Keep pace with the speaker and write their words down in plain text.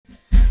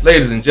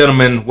Ladies and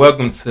gentlemen,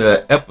 welcome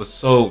to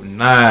episode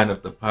 9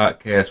 of the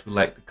podcast we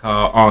like to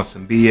call On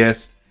Some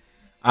BS.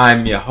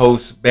 I'm your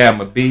host,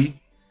 Bama B.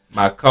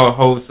 My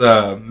co-host,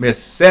 Miss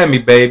Sammy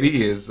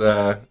Baby, is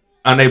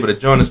unable to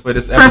join us for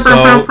this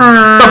episode.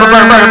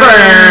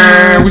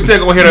 We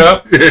still gonna hit her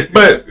up.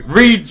 But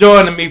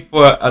rejoining me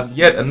for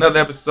yet another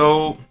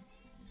episode.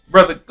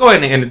 Brother, go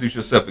ahead and introduce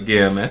yourself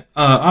again, man.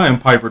 I am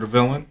Piper the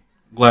Villain.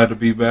 Glad to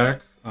be back.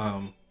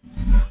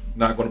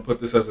 Not going to put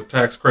this as a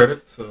tax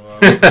credit, so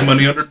put this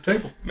money under the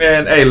table.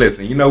 Man, hey,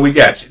 listen, we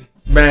got you.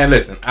 Man,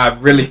 listen, I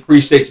really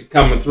appreciate you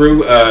coming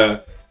through.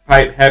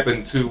 Pipe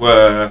happened to,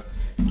 I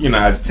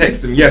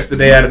texted him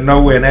yesterday out of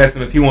nowhere and asked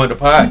him if he wanted a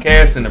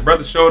podcast, and the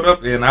brother showed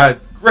up, and I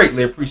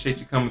greatly appreciate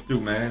you coming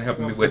through, man,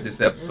 helping me with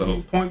this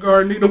episode. Point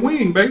guard need a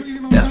wing, baby.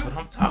 That's what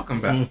I'm talking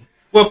about.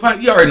 Well,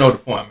 Pipe, you already know the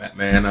format,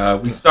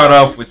 man. We start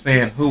off with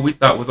saying who we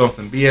thought was on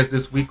some BS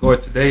this week or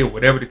today or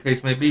whatever the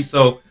case may be,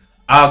 so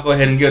I'll go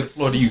ahead and give the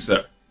floor to you,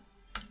 sir.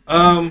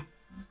 I'm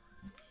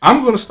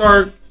going to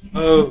start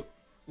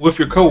with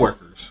your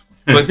coworkers,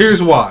 but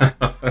here's why.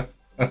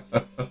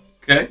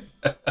 Okay.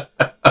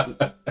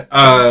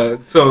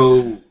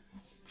 So a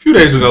few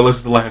days ago, this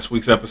is the last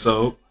week's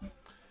episode,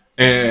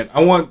 and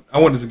I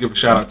wanted to give a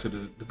shout out to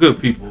the good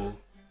people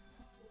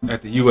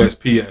at the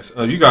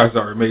USPS. You guys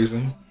are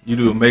amazing. You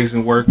do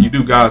amazing work. You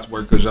do God's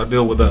work because y'all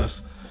deal with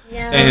us.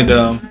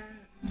 Yeah.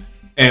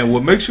 And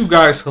what makes you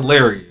guys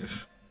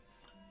hilarious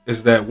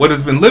is that what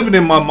has been living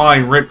in my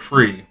mind rent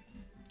free.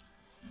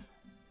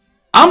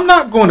 I'm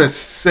not going to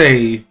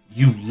say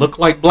you look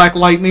like Black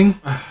Lightning.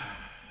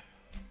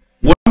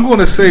 What I'm going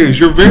to say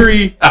is you're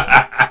very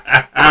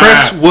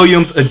Cress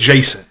Williams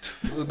adjacent.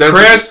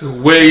 Cress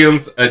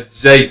Williams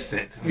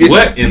adjacent.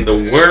 What in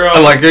the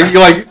world? Like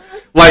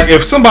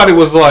if somebody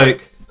was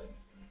like,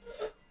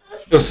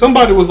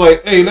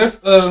 hey,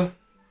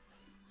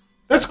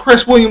 that's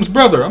Cress Williams'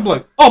 brother. I'm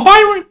like, oh,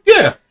 Byron,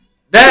 yeah.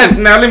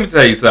 Now let me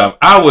tell you something.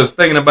 I was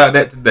thinking about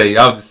that today.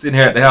 I was just sitting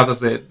here at the house. I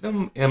said,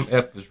 them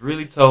MFs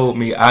really told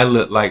me I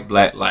look like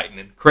Black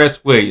Lightning.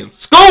 Cress Williams.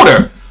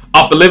 Scooter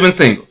off the Living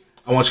Single.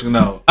 I want you to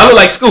know. I look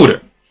like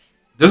Scooter.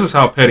 This is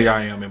how petty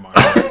I am in my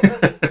heart.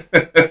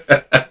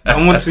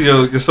 I went to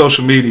your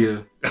social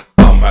media.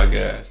 Oh my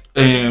gosh.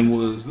 And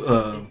was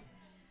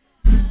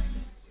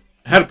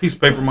had a piece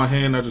of paper in my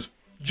hand. I just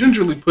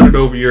gingerly put it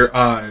over your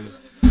eyes.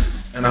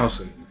 And I was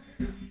saying,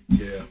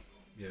 yeah,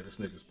 this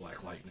nigga's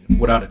Black Lightning.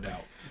 Without a doubt.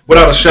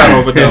 Without a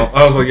shadow of a doubt.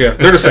 I was like, yeah,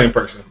 they're the same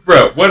person.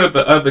 Bro, one of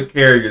the other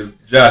carriers,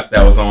 Josh,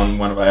 that was on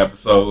one of our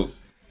episodes,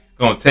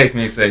 gonna text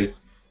me and say,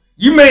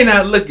 you may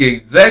not look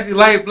exactly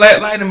like Black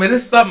Lightning, but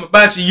there's something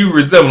about you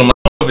resemble him. I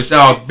don't know if it's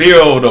y'all's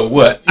build or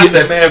what. I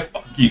said, man,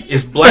 fuck you.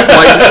 It's Black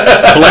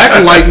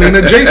Lightning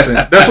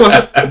adjacent. That's what's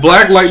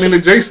Black Lightning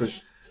adjacent.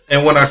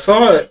 And when I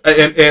saw it,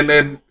 and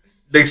then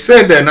they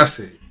said that, and I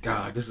said,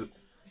 God, this is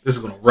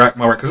gonna rack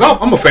my record, because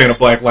I'm a fan of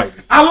Black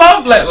Lightning. I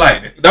love Black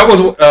Lightning. That was,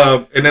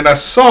 and then I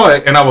saw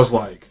it, and I was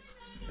like,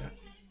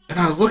 and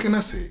I was looking, I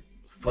said,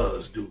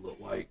 Fuzz do look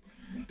like,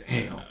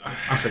 damn.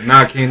 I said, nah,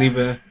 I can't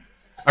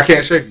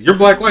shake it. You're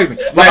Black Lightning.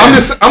 Like,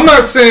 I'm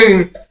not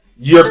saying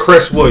you're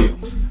Cress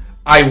Williams.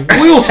 I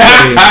will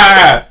say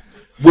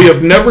we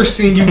have never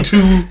seen you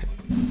two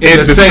in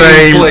the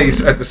same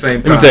place at the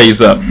same time. Let me tell you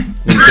something.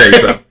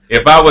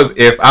 If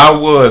I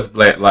was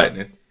Black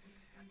Lightning,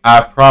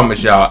 I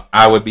promise y'all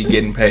I would be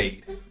getting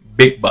paid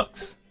big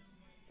bucks.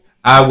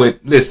 I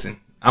would listen.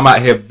 I'm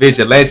out here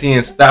vigilante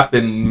and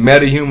stopping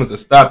metahumans and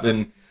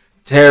stopping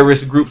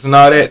terrorist groups and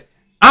all that.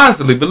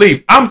 Honestly,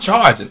 believe I'm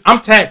charging.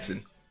 I'm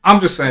taxing. I'm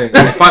just saying,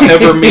 if I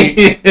ever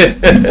meet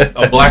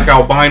a black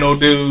albino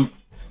dude,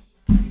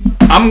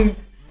 I'm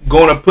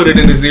going to put it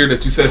in his ear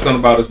that you said something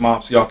about his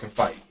mom so y'all can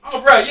fight.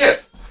 Oh, right,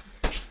 yes.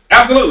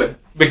 Absolutely.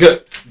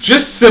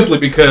 Just simply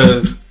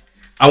because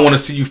I want to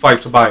see you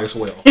fight Tobias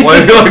well.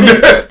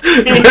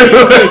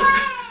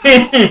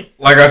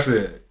 Like I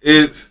said,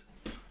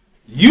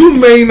 you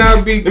may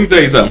not be. Let me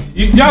tell you something.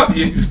 Y'all,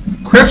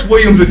 Cress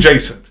Williams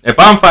adjacent. If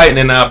I'm fighting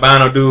an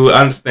albino dude,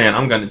 understand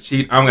I'm gonna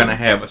cheat. I'm gonna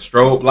have a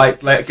strobe light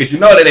flat because you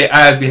know that their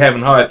eyes be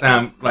having a hard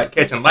time like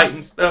catching light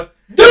and stuff.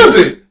 Does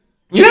it?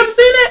 You never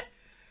seen that?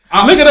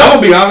 Look it up. I'm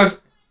gonna be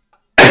honest.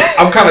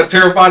 I'm kind of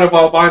terrified of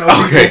albino.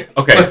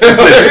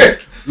 Okay.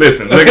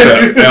 Listen. Look it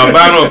up. The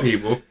albino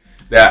people,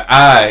 their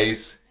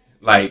eyes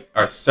like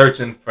are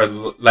searching for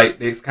like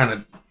they're kind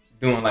of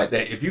doing like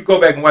that. If you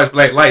go back and watch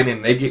Black Lightning,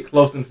 and they get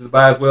close into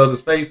Tobias Wells'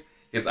 face.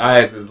 His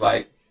eyes is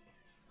like.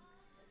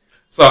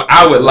 So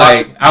I would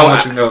I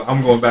want you to know,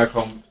 I'm going back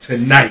home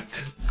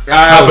tonight.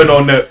 Hopping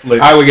on Netflix.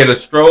 I would get a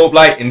strobe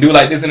light and do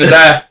like this in his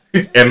eye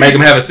and make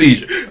him have a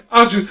seizure.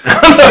 I'll just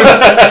walk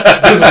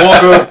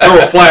up, throw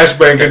a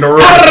flashbang in the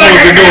room,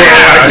 close the door,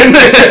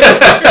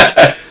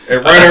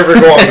 and right over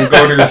go in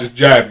there and just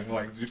jab him,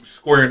 like just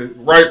squaring it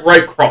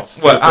right across.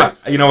 Well,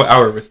 you know what?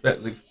 I would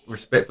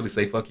respectfully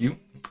say fuck you.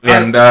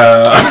 And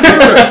I'm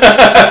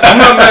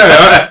not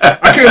mad.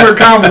 I came here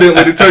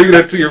confidently to tell you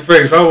that to your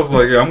face. I was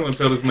like, yeah, I'm going to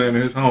tell this man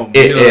in his home.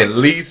 At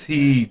least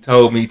he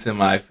told me to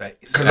my face.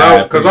 Because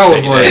I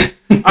was like,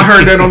 I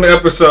heard that on the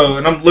episode,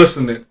 and I'm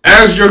listening.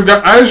 As you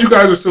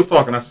guys are still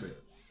talking, I said,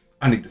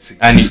 I need to see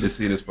this. I need to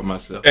see this for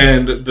myself.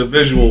 And the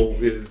visual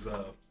is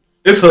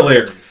it's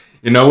hilarious.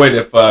 You know what?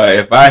 If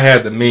I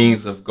had the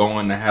means of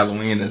going to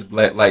Halloween as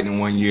Black Lightning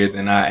one year,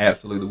 then I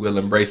absolutely will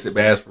embrace it.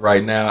 But as for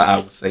right now, I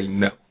would say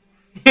no.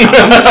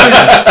 I'm just saying,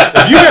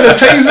 if you had a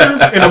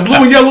taser and a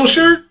blue and yellow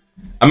shirt,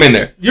 I'm in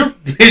there. You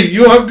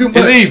don't have to do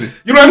much. It's easy.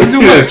 You don't have to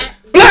do much.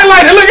 Black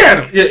Lightning, look at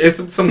him. Yeah,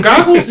 it's some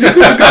goggles. You're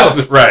good to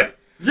go. Right.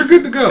 You're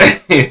good to go.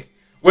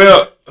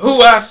 Well,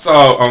 who I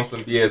saw on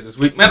some BS this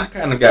week, man, I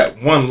kind of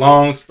got one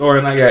long story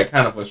and I got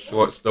kind of a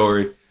short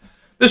story.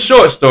 The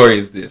short story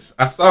is this.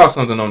 I saw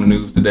something on the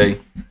news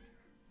today.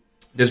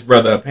 This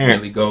brother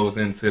apparently goes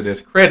into this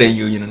credit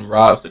union and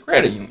robs the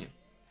credit union.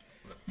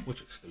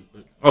 Which is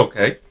stupid.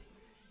 Okay.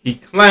 He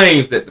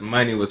claims that the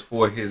money was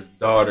for his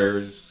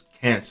daughter's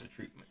cancer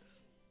treatments.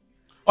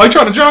 Oh, he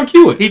tried to John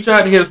Q it. He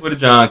tried to hit us with a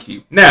John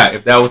Q. Now,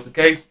 if that was the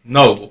case,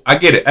 noble. I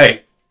get it.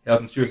 Hey,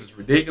 health insurance is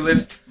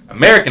ridiculous.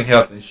 American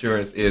health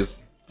insurance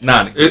is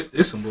non-existent.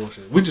 It's some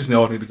bullshit. We just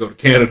all need to go to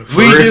Canada.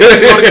 We just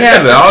need to go to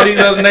Canada. All these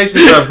other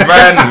nations are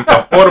providing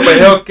affordable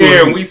health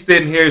care, and we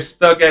sitting here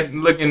stuck at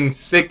looking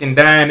sick and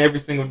dying every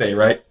single day,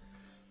 right?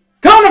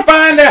 Come to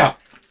find out,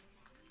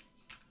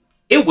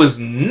 it was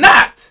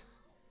not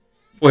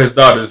for his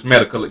daughter's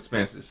medical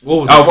expenses.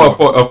 What was it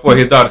for? For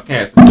his daughter's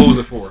cancer. What was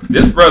it for?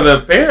 This brother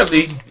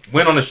apparently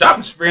went on a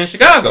shopping spree in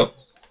Chicago.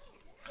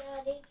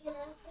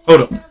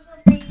 Hold on.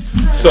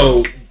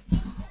 So,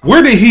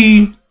 where did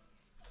he...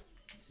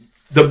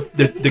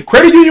 The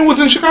credit union was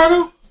in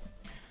Chicago?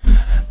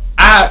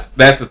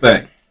 That's the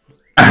thing.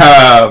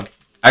 I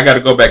got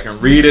to go back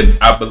and read it.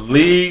 I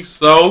believe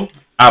so.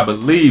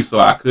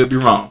 I could be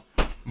wrong.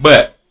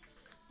 But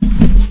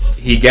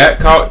he got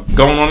caught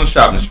going on a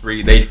shopping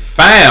spree. They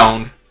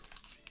found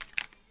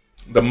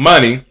the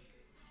money.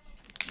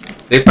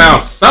 They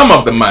found some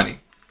of the money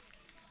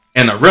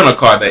in a rental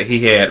car that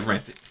he had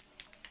rented.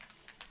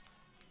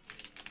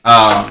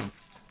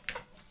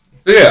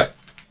 Yeah.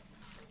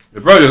 The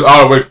brother's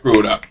all the way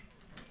screwed up.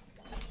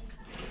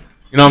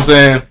 You know what I'm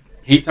saying?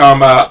 He talking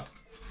about,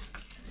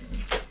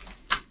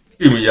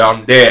 excuse me, y'all,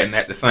 I'm dadding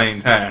at the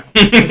same time.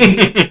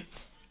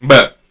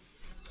 But,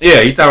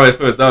 yeah, he talking about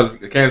for his daughter's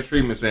cancer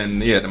treatments,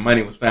 and, yeah, the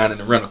money was found in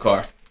the rental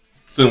car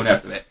soon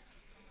after that.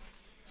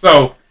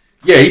 So,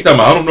 yeah, he talking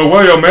about, I don't know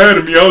why y'all mad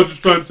at me. I was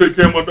just trying to take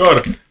care of my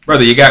daughter.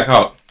 Brother, you got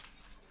caught.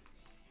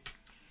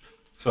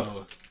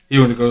 So, he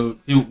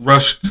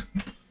rushed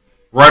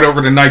right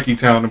over to Nike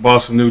Town and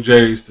bought some new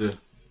J's to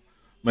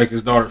make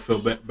his daughter feel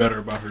better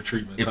about her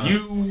treatment. If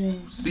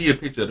you see a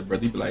picture of the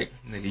brother, you be like,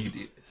 nigga, you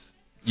did this.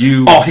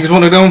 Oh, he's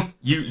one of them?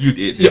 You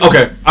did this. Yeah,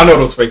 okay, I know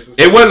those faces.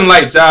 It wasn't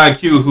like John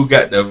Q who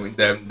got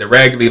the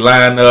raggedy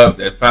line up,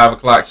 that 5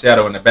 o'clock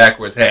shadow in the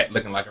backwards hat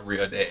looking like a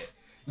real dad.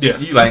 Yeah.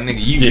 You like,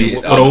 nigga, you did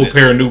with an old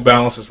pair of New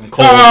Balances from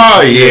Cole.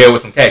 Oh, yeah,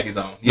 with some khakis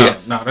on.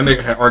 Yes. No, that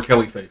nigga had R.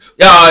 Kelly face.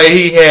 Yeah,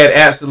 he had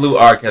absolute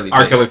R. Kelly face.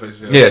 R. Kelly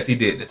face, yeah. Yes, he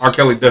did this. R.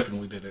 Kelly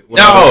definitely did it.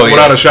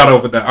 Without a shadow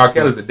of a doubt. R.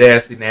 Kelly's a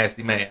nasty,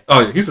 nasty man.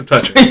 Oh, yeah, he's a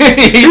toucher.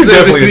 he's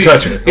definitely a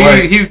toucher.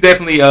 He's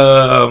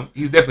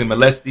definitely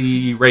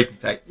molesty, rapey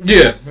type.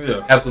 Yeah.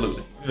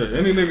 Absolutely. Yeah,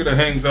 any nigga that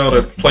hangs out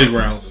at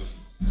playgrounds is...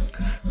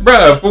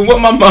 Bruh, from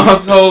what my mom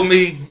told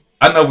me,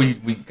 I know we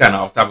kind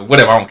of off topic,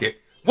 whatever, I don't care.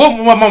 What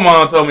my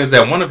mom told me is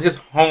that one of his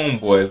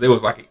homeboys, there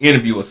was like an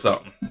interview or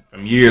something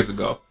from years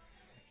ago,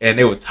 and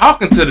they were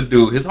talking to the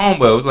dude. His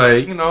homeboy was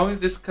like, you know,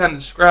 this kind of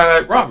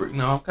described Robert, you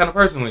know, what kind of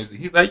person is he?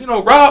 He's like, you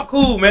know, Rob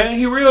cool, man.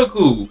 He real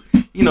cool.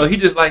 You know, he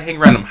just like hang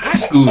around them high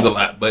schools a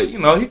lot, but, you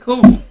know, he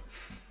cool.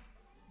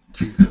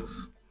 Jesus.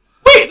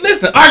 Wait,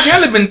 listen, R.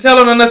 Kelly been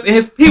telling on us, and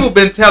his people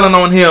been telling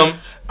on him.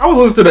 I was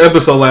listening to the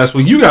episode last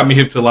week. You got me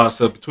hip to a lot of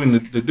stuff between the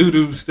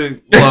doo-doo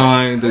stick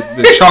line,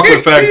 the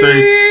chocolate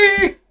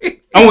factory.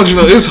 I want you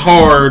to know, it's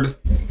hard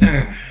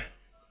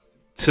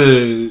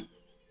to,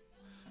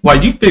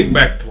 like, you think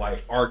back to,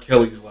 like, R.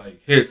 Kelly's,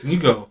 like, hits, and you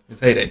go, His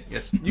heyday,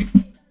 yes. You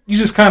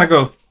just kind of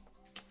go,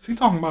 is he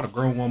talking about a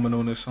grown woman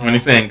on this song? When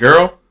he's saying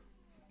girl?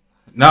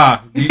 Nah,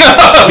 he's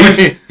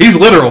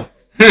literal.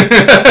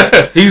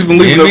 He's been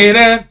leaving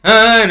he's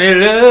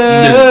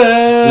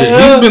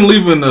been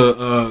leaving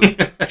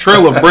a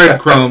trail of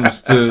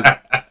breadcrumbs to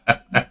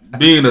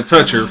being a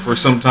toucher for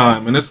some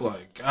time, and it's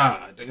like,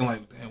 God,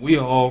 we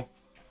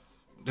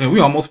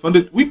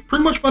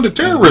pretty much funded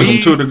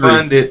terrorism to a degree. We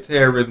funded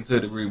terrorism to a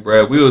degree,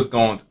 bro. We was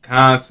going to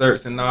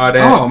concerts and all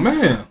that. Oh,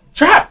 man.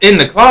 Trapped in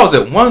the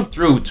closet 1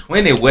 through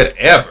 20,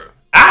 whatever.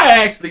 I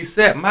actually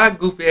sat my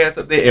goofy ass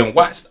up there and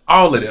watched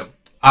all of them.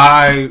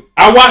 I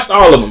watched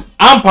all of them.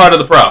 I'm part of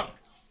the problem.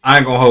 I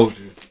ain't gonna hold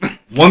you.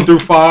 1 through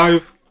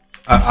 5,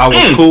 I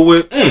was cool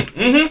with.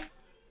 Mm-hmm.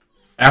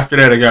 After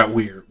that, it got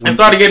weird. It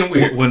started getting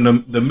weird. When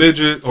the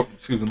midget, or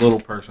excuse me,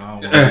 little person,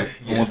 I don't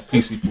want the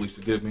PC police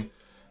to get me.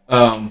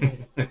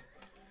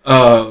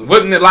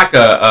 Wasn't it like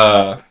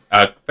a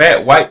a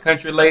fat white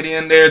country lady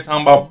in there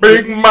talking about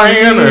big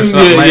man or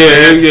something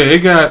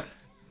It got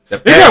the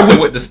pastor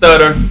with the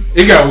stutter.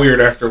 It got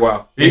weird after a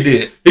while. He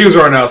did. He was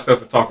running out of stuff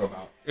to talk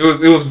about. It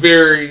was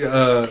very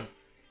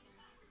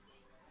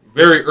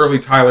very early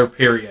Tyler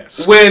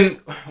Perry-esque. When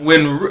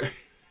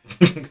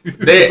then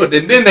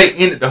they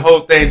ended the whole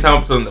thing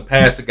talking about the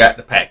pastor got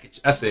the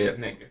package. I said,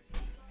 nigga.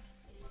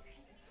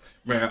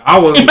 Man, I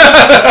was when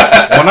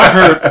I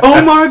heard,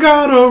 oh my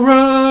God, a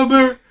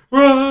rubber.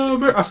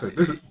 I said,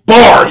 this is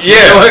bars.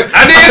 Yeah, like,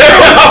 I did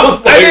too.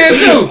 I did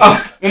too.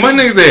 When my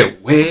nigga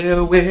said,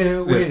 well,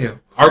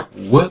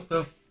 what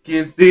the f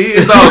is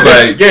this? I was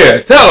like, yeah,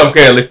 tell him,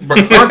 Kelly.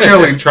 R.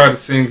 Kelly tried to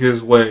sing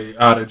his way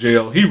out of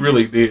jail. He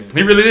really did.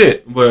 He really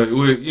did. But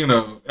with,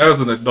 as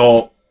an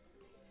adult,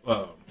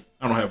 I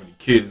don't have any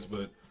kids,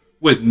 but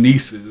with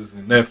nieces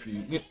and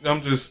nephews,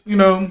 I'm just,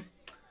 I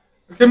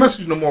can't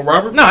message you no more,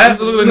 Robert. No,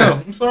 absolutely not.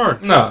 I'm sorry.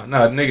 No,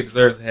 the nigga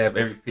deserves to have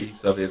every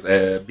piece of his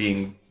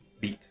being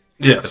beat.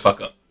 Yeah, the fuck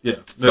up. Yeah,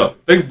 so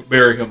they can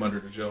bury him under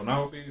the jail, and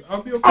I'll be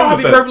okay. I'll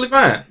be perfectly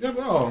fine. Yeah,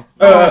 no.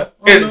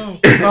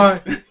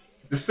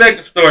 The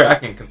second story I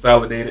can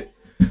consolidate it.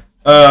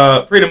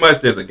 Pretty much,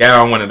 there's a guy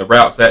on one of the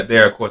routes out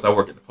there. Of course, I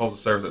work at the postal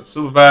service as a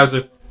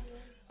supervisor.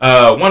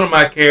 One of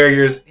my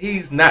carriers,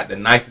 he's not the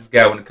nicest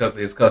guy when it comes to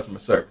his customer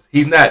service.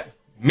 He's not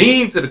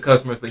mean to the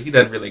customers, but he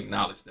doesn't really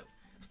acknowledge them.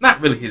 It's not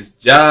really his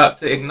job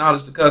to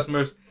acknowledge the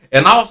customers,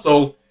 and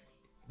also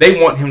they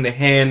want him to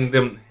hand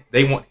them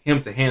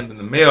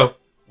the mail.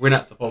 We're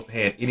not supposed to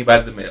hand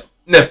anybody the mail.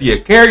 Now, if your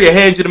carrier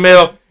hands you the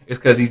mail, it's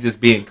because he's just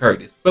being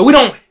courteous. But we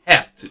don't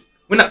have to.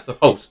 We're not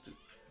supposed to.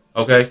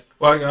 Okay?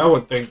 Well, I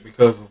would think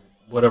because of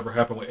whatever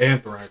happened with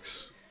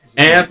anthrax.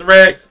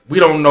 Anthrax,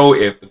 we don't know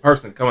if the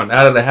person coming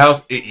out of the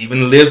house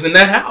even lives in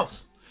that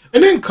house.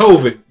 And then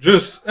COVID,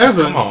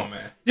 come on,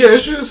 man. Yeah,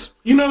 it's just,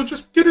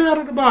 just get it out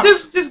of the box.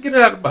 Just get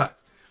it out of the box.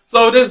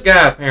 So this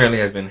guy apparently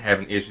has been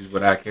having issues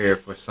with our carrier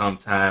for some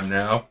time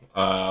now.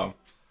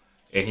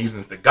 And he's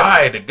the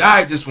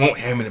guy just won't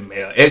hand me the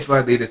mail.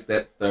 XYZ, this,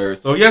 that, third.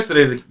 So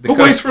yesterday, who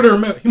waits for their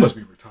mail? He must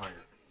be retired.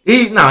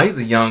 He's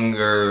a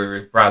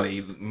younger,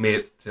 probably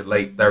mid to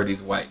late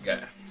 30s white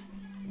guy.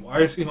 Why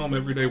is he home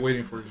every day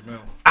waiting for his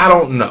mail? I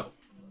don't know.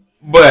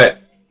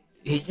 But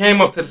he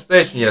came up to the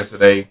station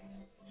yesterday,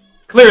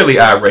 clearly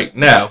irate.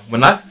 Now,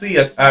 when I see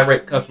an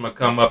irate customer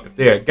come up, if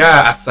they're a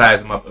guy, I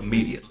size him up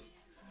immediately.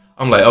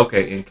 I'm like,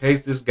 okay, in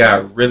case this guy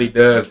really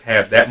does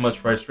have that much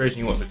frustration,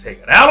 he wants to take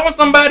it out on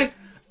somebody,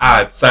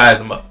 I size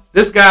him up.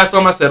 This guy,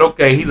 I said,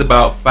 okay, he's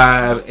about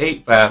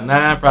 5'8",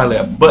 5'9", probably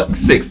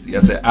 $160. I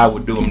said, I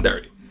would do him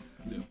dirty.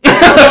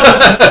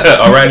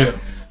 All right.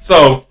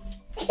 So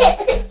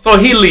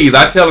he leaves.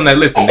 I tell him that,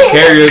 listen,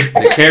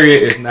 the carrier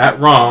is not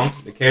wrong.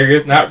 The carrier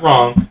is not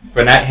wrong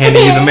for not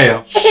handing you the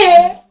mail.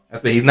 I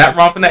said, he's not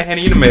wrong for not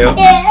handing you the mail.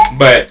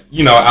 But,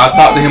 I'll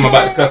talk to him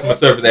about the customer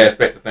service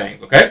aspect of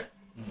things, okay?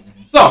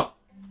 So,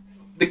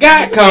 the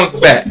guy comes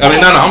back.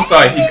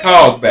 He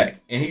calls back.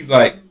 And he's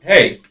like,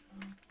 hey,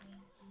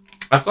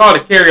 I saw the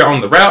carrier on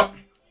the route.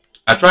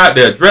 I tried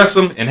to address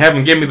him and have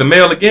him give me the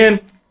mail again.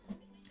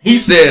 He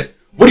said,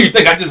 what do you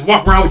think? I just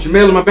walk around with your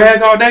mail in my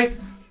bag all day?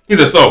 He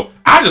said, so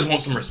I just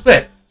want some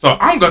respect. So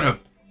I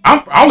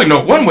only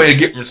know one way to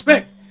get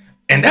respect,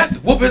 and that's to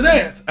whoop his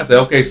ass. I said,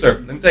 okay,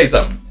 sir, let me tell you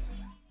something.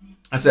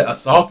 I said,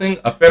 assaulting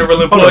a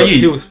federal employee.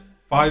 He was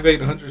 5'8",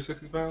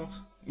 160 pounds?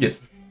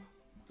 Yes.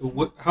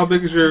 How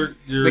big is your...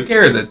 The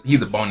carrier's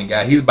he's a bony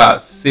guy. He's about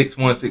 6'1",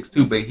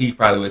 6'2", but he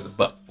probably weighs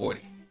 $140.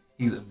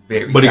 He's a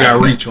very... But he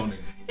got reach on it.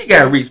 He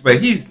got reach, but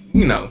he's,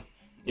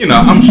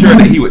 I'm sure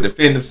that he would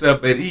defend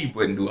himself, but he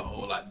wouldn't do a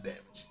whole lot of damage.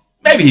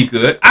 Maybe he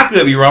could. I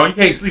could be wrong. You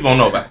can't sleep on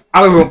nobody.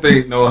 I just don't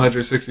think no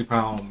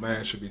 160-pound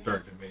man should be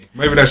threatening me.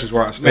 Maybe that's just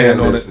where I stand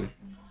on it.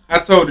 I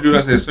told the dude,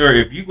 I said, sir,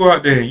 if you go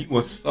out there and you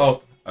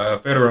assault a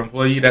federal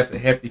employee, that's a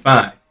hefty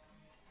fine.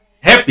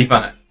 Hefty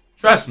fine.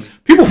 Trust me.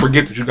 People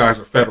forget that you guys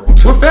are federal,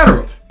 too. We're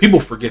federal. People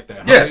forget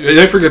that. Yes.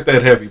 They forget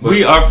that heavy.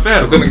 We are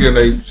federal. But then again,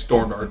 they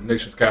stormed our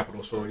nation's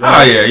capital, so...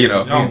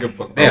 Y'all don't give a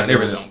fuck about damn, they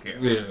really don't care.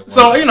 Yeah.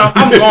 So,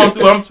 I'm going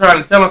through, I'm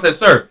trying to tell him, I said,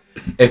 sir,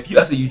 I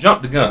said, you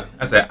jumped the gun.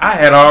 I said,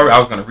 I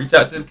was going to reach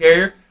out to the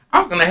carrier. I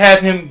was going to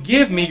have him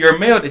give me your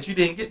mail that you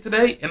didn't get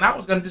today, and I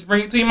was going to just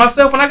bring it to you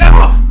myself when I got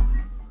off.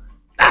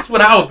 That's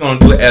what I was going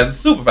to do as a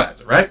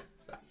supervisor, right?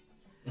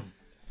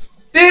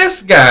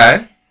 This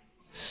guy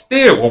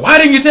still, well, why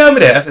didn't you tell me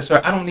that? I said,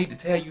 sir, I don't need to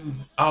tell you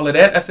all of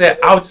that. I said,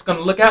 I was just going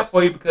to look out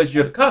for you because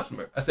you're the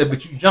customer. I said,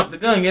 but you jumped the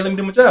gun. You let me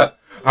do my job.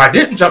 I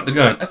didn't jump the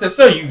gun. I said,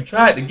 sir, you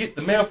tried to get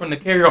the mail from the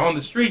carrier on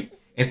the street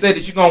and said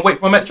that you're going to wait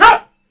for him at the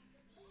truck.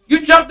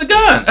 You jumped the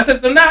gun. I said,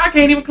 so now I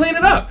can't even clean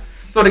it up.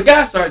 So the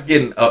guy starts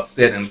getting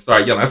upset and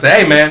starts yelling. I said,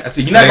 hey, man. I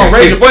said, you're not going to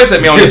raise your voice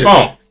at me on this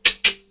phone.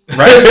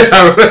 Right?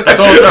 I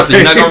told him, I said,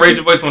 you're not going to raise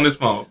your voice on this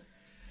phone.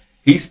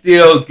 He's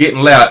still getting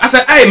loud. I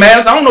said, hey, man,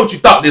 I don't know what you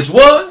thought this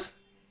was.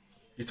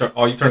 You turned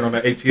on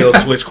that ATL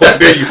switch quick.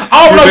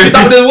 I don't know what you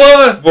thought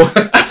this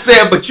was. I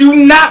said, but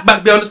you not about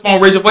to be on this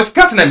phone, raise your voice,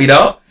 cussing at me,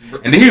 dog.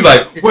 And then he's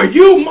like, well,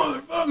 you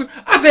motherfucker.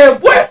 I said,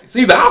 what? So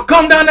he's like, I'll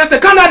come down there. I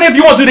said, come down there if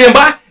you want to then,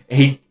 bye. And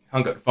he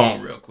hung up the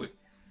phone real quick.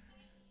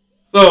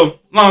 So,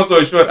 long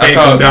story short, I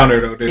called down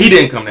there though. He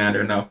didn't come down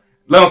there, no.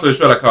 Long story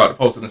short, I called the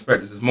postal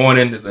inspectors this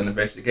morning. There's an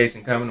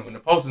investigation coming. When the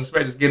postal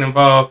inspectors get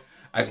involved,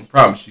 I can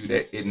promise you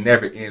that it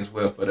never ends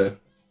well for the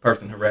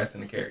person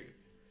harassing the carrier.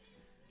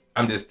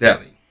 I'm just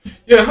telling you.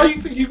 Yeah, how you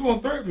think you gonna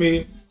threaten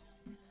me?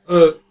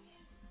 Sir,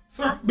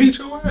 I'll beat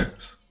your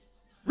ass.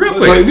 Real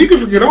quick. Like, you can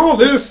forget all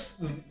this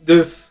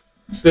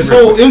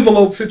whole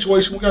envelope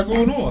situation we got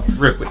going on.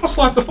 Real quick. I'll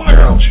slap the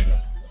fire out you.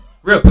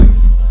 Real quick.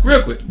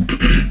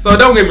 So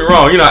don't get me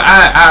wrong. You know,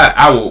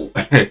 I will.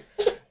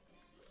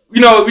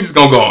 You know, we just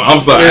gonna go on.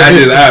 I'm sorry.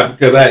 I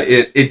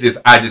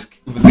just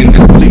was in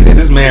disbelief that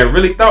this man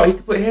really thought he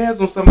could put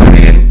hands on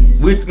somebody,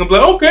 and we're just gonna be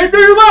like, okay, do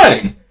your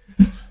thing.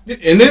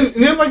 And then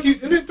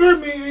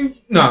threaten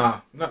me.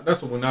 Nah,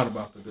 that's what we're not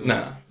about to do.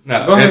 Nah.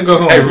 Go ahead and go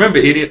home. Hey, remember,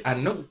 idiot, I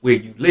know where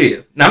you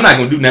live. Now, I'm not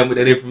going to do nothing with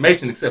that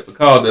information except for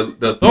call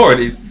the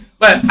authorities,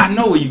 but I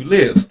know where you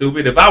live,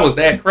 stupid. If I was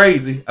that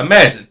crazy,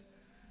 imagine.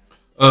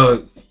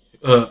 I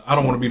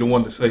don't want to be the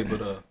one to say,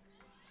 but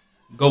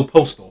go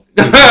postal.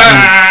 But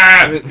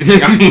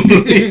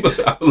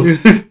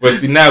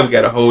see, now we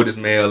got to hold his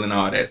mail and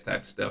all that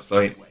type of stuff. So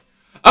anyway.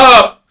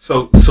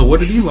 So what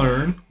did he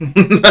learn?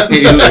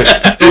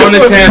 Throwing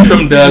a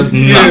tantrum does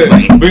nothing.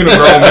 Yeah, being a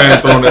grown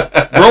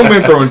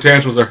man throwing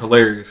tantrums are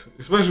hilarious,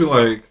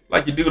 especially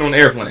like you do it on the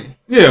airplane.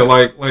 Yeah,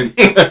 like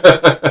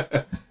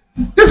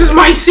this is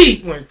my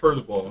seat. Like,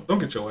 first of all, don't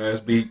get your ass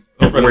beat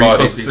where you're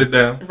supposed to sit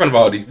down in front of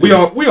all these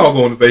people. We all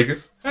going to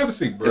Vegas. Have a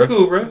seat, bro. It's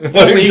cool, bro.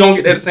 You gonna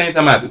get that at the same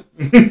time I do.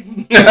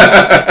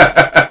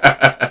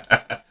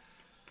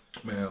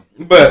 Man,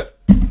 but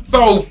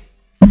so.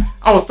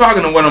 I was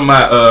talking to one of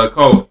my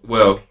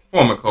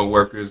former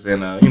co-workers,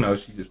 and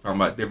she just talking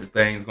about different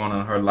things going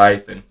on in her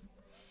life, and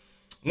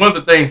one of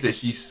the things that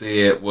she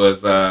said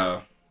was,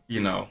 that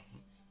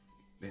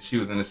she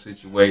was in a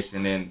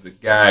situation, and the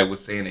guy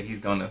was saying that he's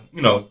gonna,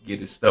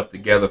 get his stuff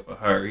together for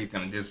her. He's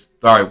gonna just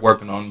start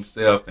working on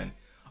himself and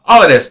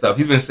all of that stuff.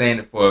 He's been saying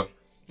it for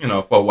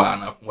a while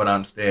now, from what I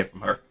understand from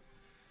her.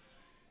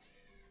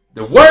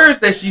 The words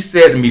that she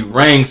said to me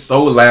rang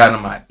so loud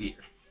in my ear.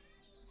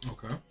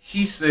 Okay.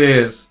 She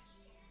says,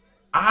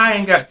 I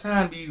ain't got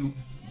time to be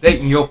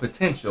dating your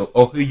potential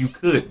or who you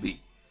could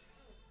be.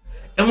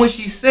 And when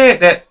she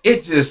said that,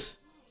 it just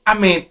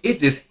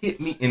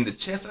hit me in the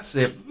chest. I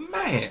said,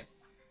 man,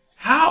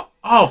 how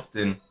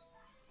often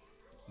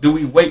do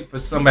we wait for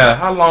somebody?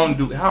 How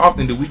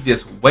often do we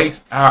just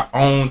waste our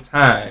own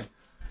time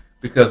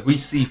because we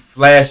see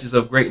flashes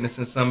of greatness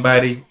in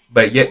somebody,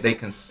 but yet they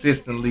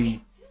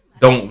consistently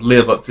don't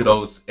live up to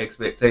those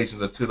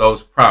expectations or to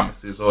those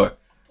promises, or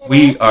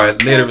we are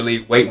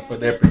literally waiting for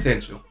their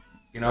potential.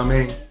 You know what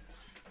I mean?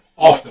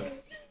 Often.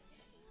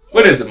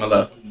 What is it, my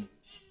love?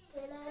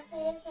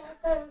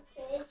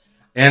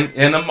 And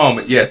in a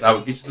moment, yes, I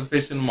will get you some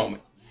fish in a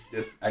moment.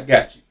 I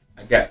got you.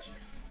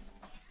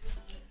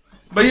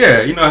 But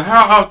yeah,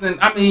 how often?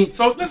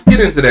 So let's get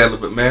into that a little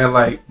bit, man.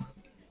 Like,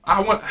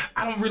 I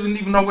don't really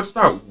even know where to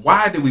start.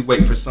 Why do we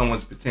wait for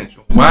someone's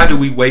potential? Why do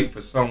we wait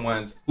for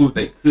someone's who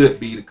they could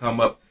be to come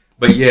up,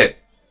 but yet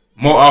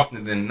more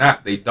often than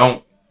not, they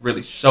don't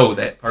really show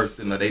that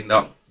person, or they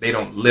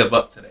don't live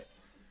up to that.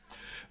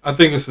 I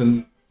think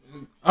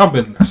I've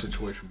been in that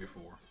situation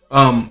before.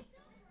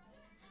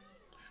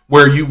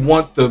 Where you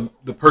want the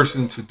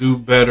person to do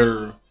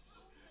better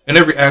in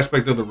every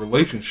aspect of the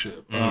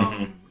relationship,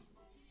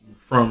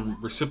 from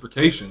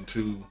reciprocation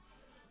to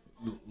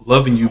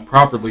loving you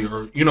properly,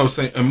 or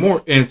saying, and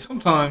more. And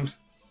sometimes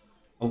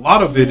a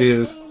lot of it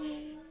is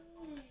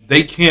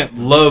they can't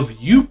love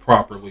you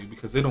properly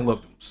because they don't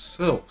love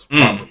themselves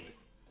properly.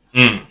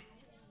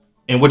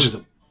 And which is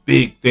a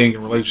big thing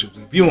in relationships.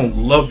 If you don't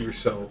love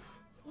yourself,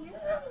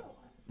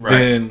 right,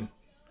 then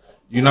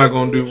you're not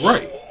going to do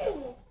right.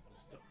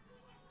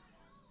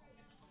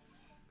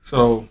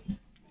 So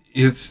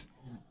it's,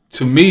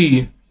 to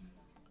me,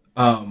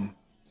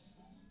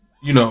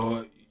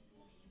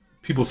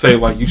 people say,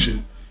 like, you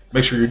should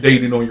make sure you're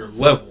dating on your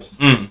level.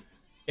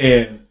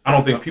 And I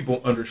don't think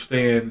people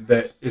understand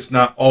that it's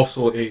not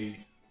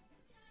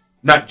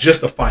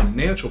just a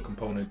financial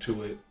component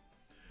to it,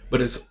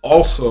 but it's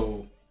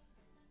also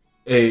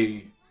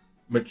a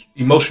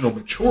emotional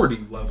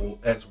maturity level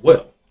as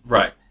well.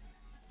 Right.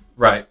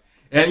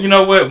 And you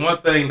know what? One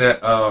thing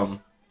that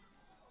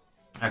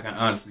I can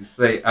honestly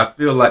say, I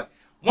feel like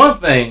one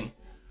thing,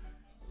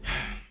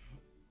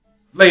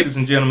 ladies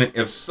and gentlemen,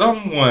 if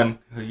someone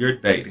who you're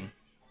dating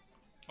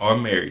or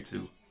married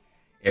to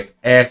is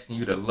asking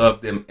you to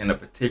love them in a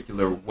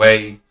particular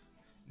way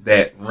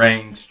that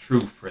rings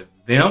true for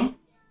them,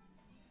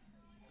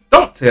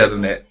 don't tell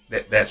them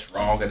that's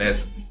wrong or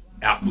that's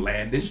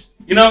outlandish.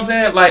 You know what I'm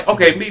saying? Like,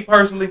 okay, me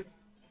personally,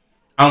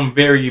 I'm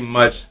very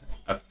much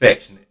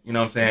affectionate. You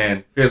know what I'm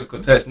saying?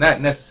 Physical touch, not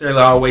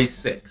necessarily always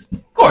sex.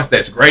 Of course,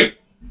 that's great.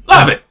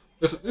 Love it.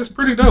 It's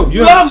pretty dope.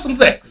 You love some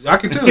sex. I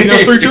can tell you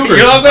have 3 children.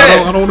 You know what I'm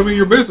saying? I don't want to be in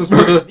your business,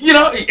 but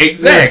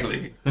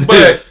exactly.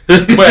 Yeah.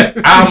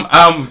 But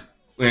I'm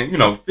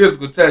when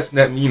physical touch,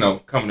 that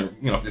coming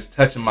to just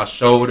touching my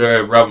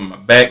shoulder, rubbing my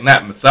back,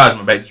 not massaging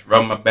my back, just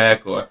rubbing my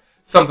back, or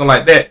something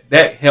like that,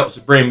 that helps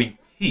bring me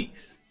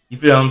peace. You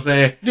feel what I'm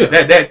saying? Yeah.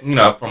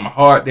 That from a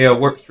hard day of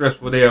work,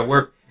 stressful day of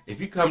work, if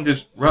you come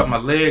just rub my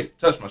leg,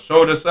 touch my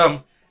shoulder or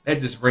something,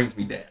 that just brings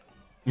me down.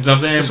 You know what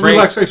I'm saying? It's a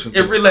relaxation.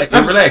 It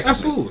relaxes.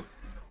 Absolutely. Me.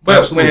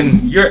 But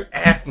when you're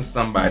asking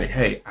somebody,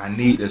 hey, I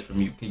need this from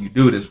you. Can you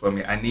do this for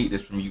me? I need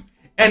this from you.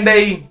 And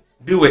they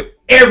do it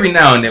every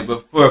now and then,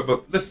 but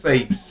let's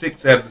say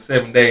 6 out of the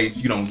 7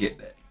 days, you don't get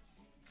that.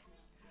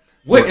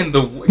 What in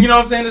the, you know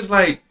what I'm saying? It's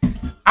like,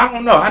 I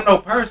don't know. I know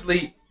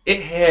personally,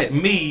 it had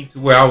me to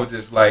where I was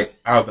just like,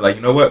 I would be like,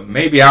 you know what?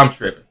 Maybe I'm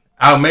tripping.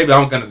 Maybe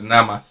I'm going to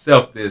deny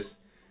myself this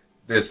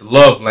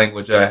love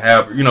language I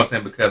have, you know what I'm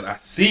saying? Because I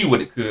see what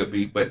it could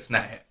be, but it's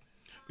not happening.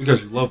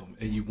 Because you love them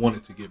and you want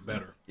it to get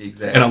better.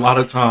 Exactly. And a lot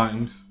of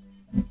times,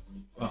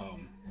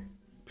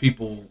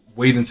 people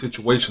wait in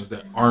situations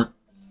that aren't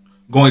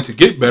going to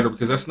get better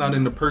because that's not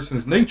in the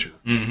person's nature.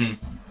 Mm-hmm.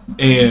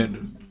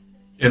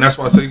 And that's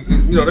why I say,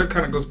 that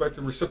kind of goes back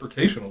to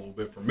reciprocation a little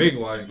bit for me.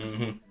 Like,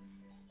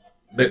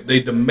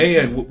 they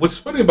demand. What's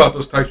funny about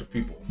those types of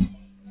people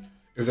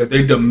is that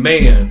they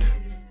demand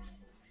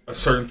a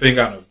certain thing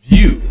out of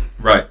you.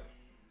 Right.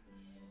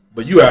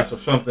 But you ask for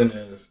something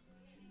as,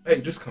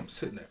 hey, just come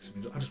sit next to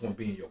me. I just want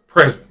to be in your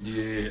presence.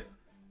 Yeah.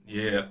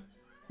 Yeah.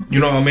 You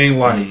know what I mean?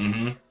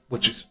 Like,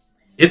 which is,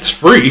 it's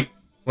free.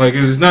 Like,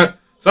 it's not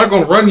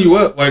going to run you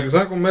up. Like, it's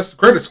not going to mess the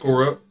credit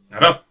score up. I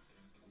know.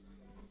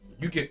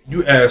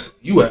 You ask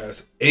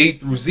A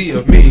through Z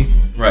of me.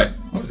 Right.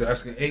 I was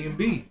asking A and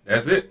B.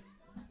 That's it.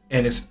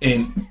 And it's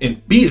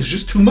and B is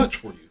just too much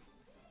for you.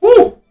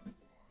 Woo!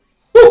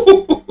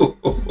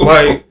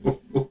 Like,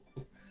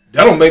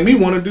 that don't make me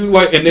want to do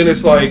like, and then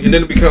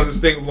it becomes this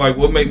thing of like,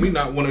 what make me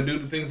not want to do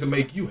the things that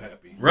make you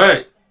happy?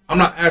 Right. I'm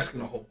not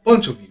asking a whole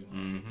bunch of you,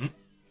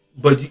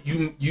 but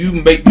you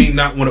make me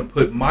not want to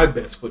put my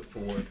best foot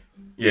forward.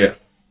 Yeah.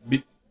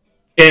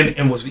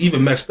 And what's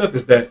even messed up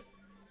is that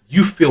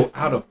you feel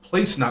out of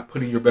place not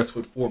putting your best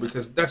foot forward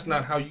because that's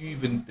not how you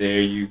even. There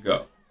you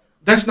go.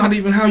 That's not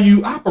even how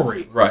you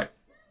operate. Right.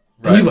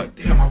 And you're like,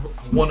 damn, I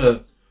want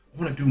to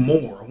do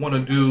more. I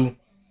want to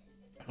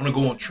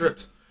go on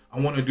trips. I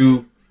want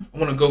to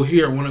go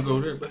here. I want to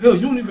go there. But hell,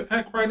 you don't even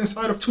act right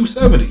inside of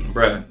 270.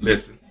 Bruh,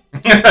 listen.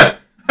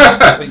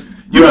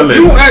 You don't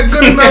act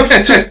good enough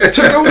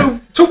to go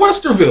to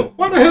Westerville.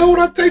 Why the hell would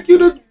I take you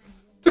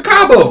to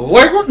Cabo?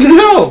 Like, what?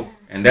 No.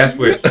 And that's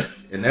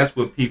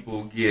where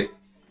people get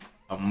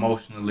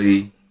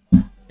emotionally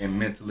and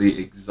mentally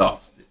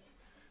exhausted.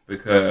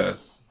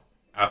 Because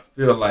I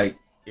feel like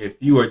if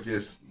you are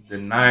just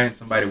denying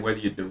somebody, whether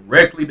you're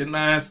directly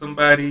denying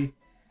somebody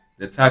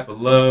the type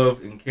of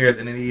love and care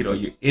that they need, or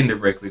you're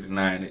indirectly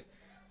denying it,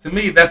 to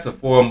me, that's a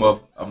form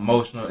of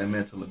emotional and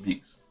mental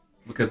abuse.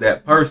 Because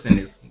that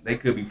person they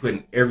could be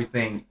putting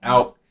everything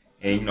out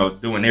and,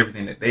 doing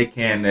everything that they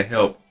can to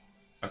help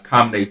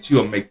accommodate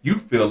you and make you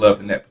feel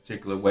loved in that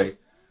particular way.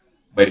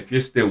 But if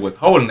you're still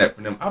withholding that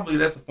from them, I believe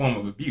that's a form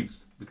of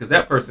abuse. Because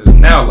that person is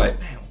now like,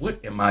 man,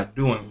 what am I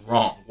doing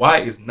wrong? Why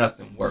is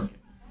nothing working?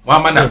 Why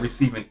am I not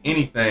receiving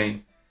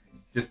anything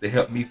just to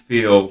help me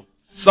feel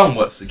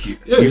somewhat secure?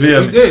 Yeah, you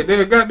feel me?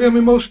 They're goddamn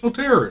emotional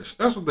terrorists.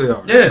 That's what they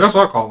are. Yeah. That's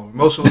what I call them,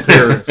 emotional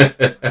terrorists.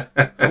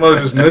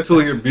 Somebody just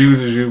mentally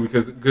abuses you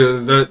because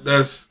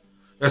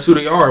that's who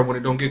they are. And when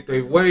they don't get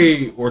their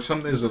way or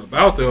something isn't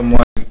about them,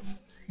 like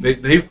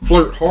they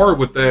flirt hard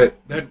with that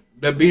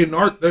being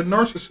that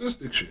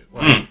narcissistic shit.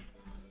 Like,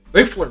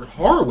 they flirt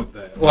hard with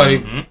that.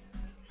 Like,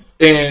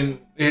 and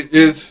it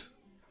is.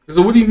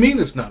 So what do you mean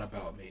it's not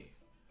about me?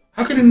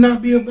 How can it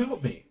not be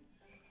about me?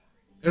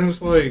 And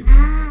it's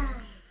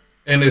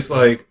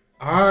like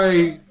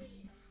I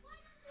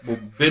will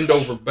bend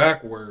over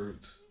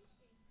backwards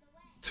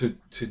to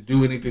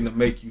do anything to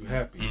make you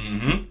happy.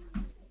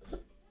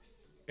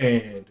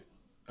 And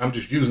I'm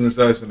just using this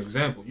as an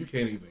example. You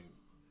can't even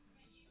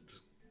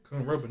just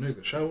come rub a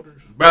nigga's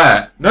shoulders.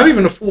 Right. Not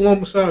even a full on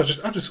massage.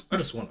 I just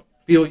want to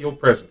feel your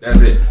presence.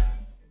 That's it.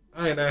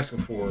 I ain't asking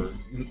for,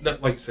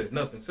 like you said,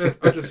 nothing. So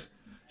I just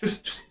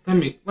let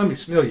me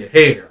smell your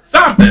hair.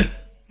 Something.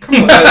 Come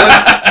on.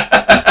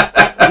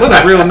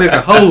 Let a real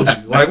nigga hold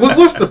you. Like,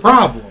 what's the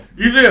problem?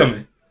 You feel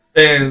me?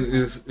 And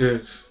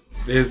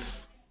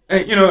it's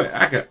and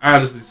I can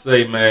honestly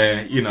say,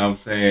 man, what I'm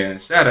saying,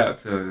 shout out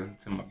to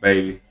my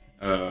baby,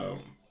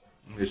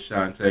 Miss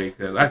Shantae,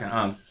 because I can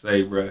honestly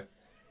say, bro,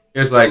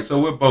 it's like,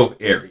 so we're both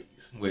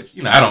Aries, which,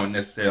 I don't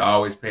necessarily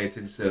always pay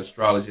attention to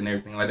astrology and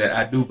everything like that.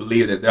 I do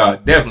believe that there are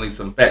definitely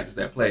some factors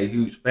that play a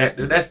huge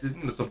factor. That's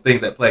just, some things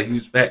that play a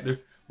huge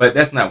factor, but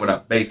that's not what I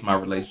base my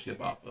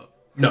relationship off of.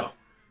 No.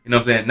 You know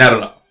what I'm saying? Not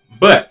at all.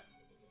 But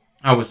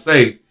I would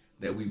say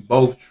that we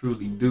both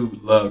truly do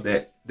love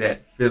that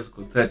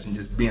physical touch and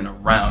just being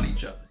around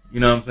each other.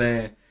 You know what I'm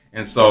saying?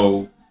 And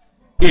so,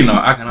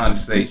 I can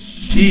honestly say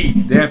she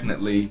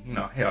definitely,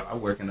 hell, I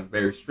work in a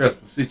very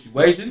stressful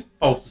situation,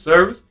 postal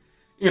service,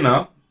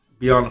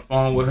 be on the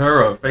phone with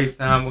her or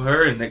FaceTime with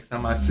her, and next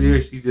time I see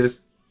her, she just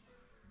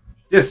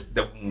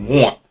the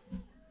warmth.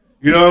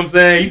 You know what I'm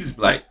saying? You just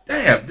be like,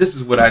 damn, this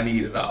is what I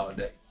needed all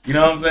day. You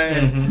know what I'm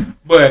saying? Mm-hmm.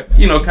 But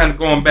kind of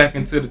going back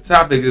into the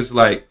topic is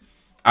like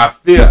I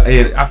felt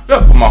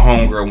for my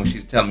homegirl when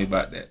she's telling me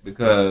about that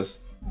because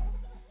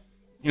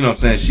what I'm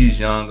saying, she's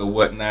young or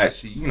whatnot.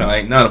 She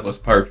ain't none of us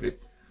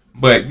perfect,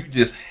 but you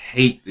just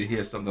hate to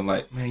hear something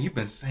like, man, you've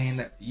been saying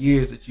that for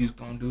years that you was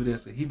gonna do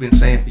this, or he been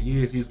saying for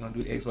years he's gonna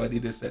do X, Y, D,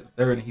 this, that, the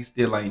third, and he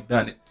still ain't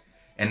done it.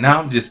 And now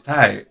I'm just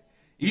tired.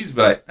 You just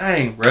be like,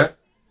 dang, bruh,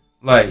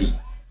 like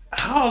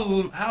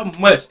how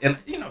much? And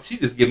she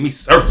just give me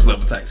surface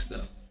level type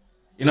stuff.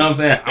 You know what I'm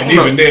saying? And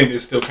even then,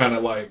 it's still kind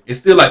of like... It's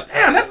still like,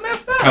 damn, that's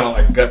messed up. Kind of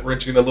like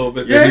gut-wrenching a little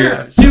bit.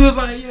 Yeah. She was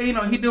like,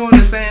 yeah, he doing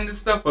the saying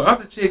stuff for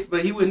other chicks,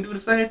 but he wouldn't do the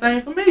same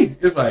thing for me.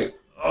 It's like,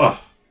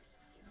 oh.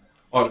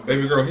 Oh, the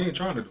baby girl, he ain't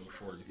trying to do it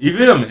for you. You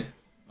feel me?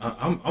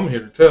 I'm here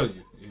to tell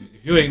you.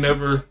 If you ain't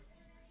never...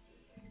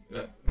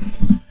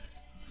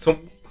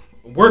 some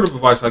word of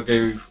advice I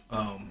gave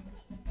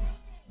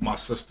my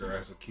sister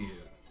as a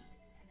kid,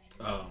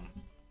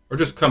 or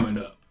just coming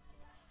up.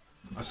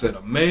 I said,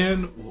 a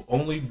man will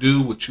only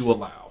do what you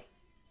allow.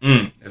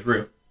 That's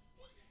real.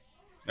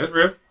 That's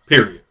real.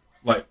 Period.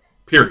 Like,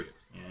 period.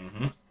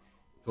 Mm-hmm.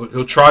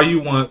 He'll try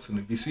you once, and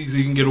if he sees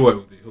he can get away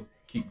with it, he'll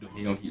keep doing it.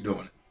 He's going to keep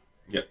doing it.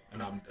 Yep.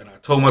 And I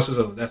told my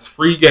sister, that's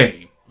free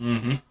game.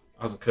 Mm-hmm.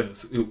 I was like,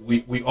 because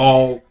we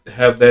all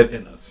have that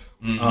in us.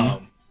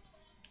 Mm-hmm.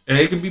 And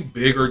it can be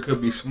big or it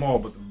could be small,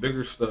 but the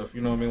bigger stuff,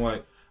 you know what I mean?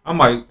 Like, I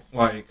might,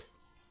 like,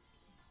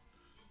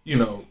 be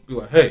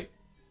like, hey,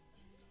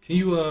 can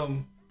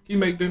you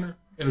make dinner?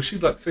 And if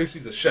she's like, say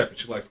she's a chef and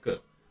she likes to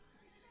cook,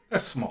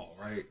 that's small,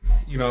 right?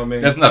 You know what I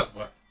mean? That's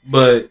nothing.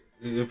 But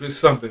if it's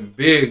something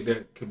big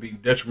that could be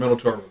detrimental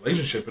to our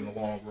relationship in the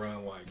long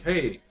run, like,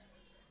 hey,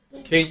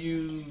 can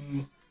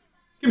you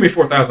give me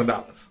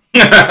 $4,000?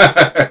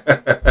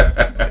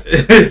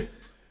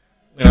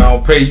 And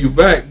I'll pay you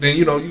back. Then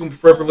you can be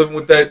forever living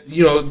with that.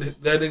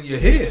 That in your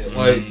head,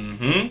 like,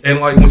 and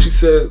like when you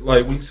said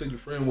your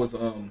friend was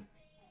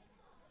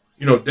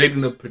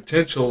dating the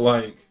potential,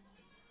 like.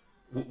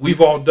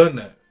 We've all done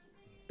that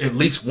at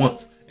least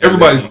once.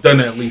 Everybody's done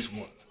that at least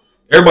once.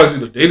 Everybody's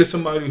either dated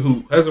somebody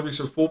who hasn't reached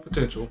their full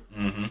potential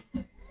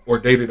or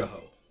dated a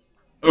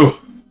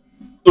hoe.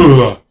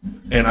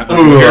 And I'm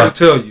here to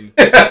tell you,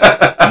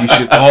 you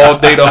should all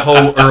date a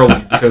hoe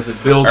early because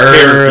it builds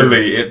character.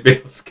 It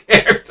builds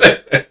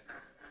character.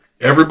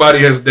 Everybody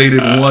has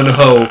dated one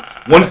hoe.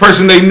 One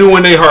person they knew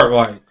in their heart,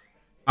 like,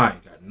 I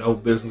ain't got no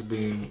business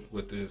being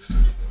with this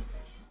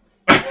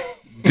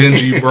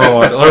dingy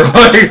broad. Or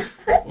like...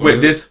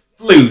 with this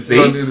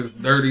floozy. This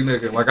dirty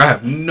nigga. Like, I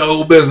have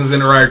no business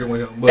interacting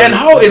with him. And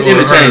hoe is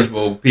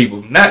interchangeable,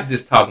 people. Not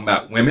just talking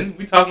about women.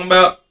 We talking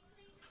about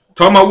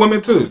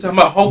women, too. We talking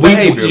about whole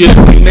behavior.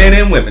 Men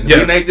and women.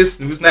 Yes.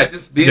 We was not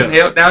just being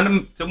held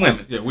down to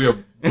women. Yeah, we are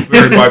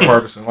very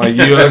bipartisan. Like,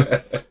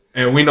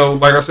 and we know,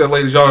 like I said,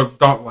 ladies, y'all have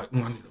thought, like,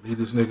 I need to leave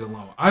this nigga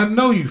alone. I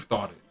know you've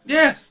thought it.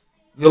 Yes.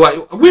 You're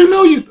like, we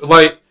know you,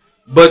 like,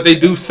 but they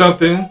do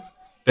something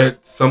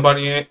that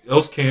somebody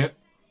else can't.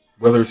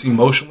 Whether it's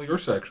emotionally or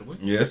sexually.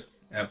 Yes,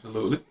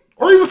 absolutely.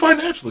 Or even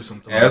financially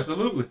sometimes.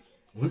 Absolutely.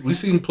 We've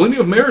seen plenty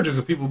of marriages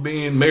of people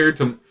being married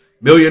to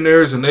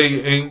millionaires and they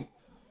ain't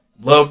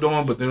loved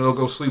on, but then they'll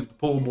go sleep with the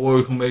pool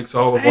boy who makes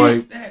all of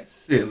that's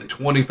silly.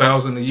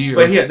 $20,000 a year.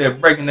 But he out there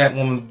breaking that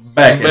woman's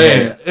back.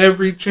 Man,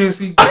 every chance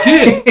he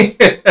get.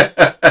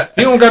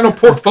 He don't got no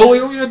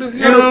portfolio. You know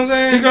what I'm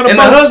saying? And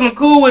the husband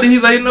cool with it.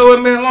 He's like, you know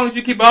what, man, as long as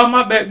you keep all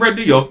my back, bro,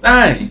 do your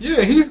thing.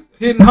 Yeah, he's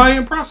hitting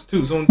high-end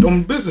prostitutes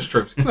on business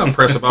trips. He's not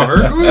impressed about her.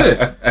 Go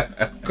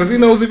ahead. Because he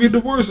knows if he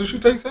divorces, she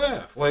takes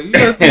half. Like,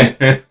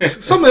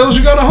 something else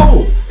you got to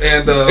hold.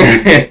 And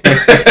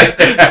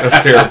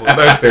that's terrible.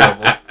 That's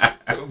terrible.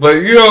 But,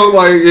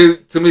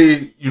 to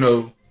me,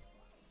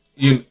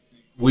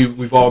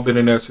 we've all been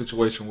in that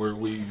situation where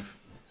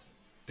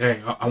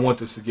I want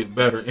this to get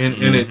better.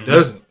 And it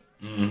doesn't.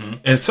 Mm-hmm.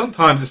 And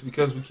sometimes it's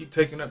because we keep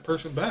taking that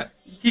person back.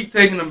 You keep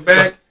taking them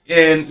back.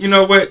 And you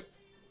know what?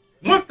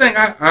 One thing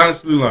I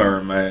honestly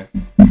learned, man,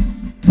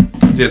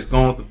 just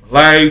going through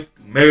life,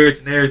 marriage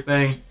and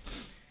everything,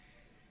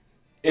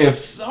 if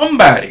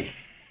somebody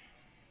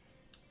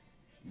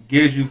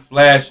gives you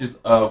flashes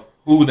of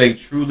who they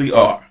truly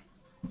are,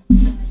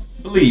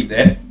 believe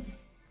that.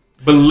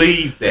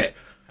 Believe that.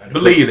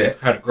 Believe that.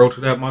 I had to grow to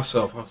that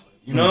myself. I was like,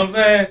 you know what I'm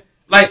saying?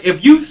 Like,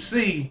 if you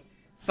see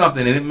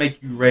something and it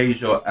make you raise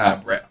your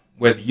eyebrow,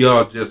 whether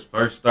y'all just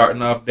first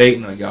starting off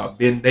dating or y'all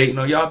been dating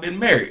or y'all been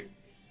married,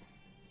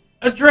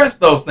 address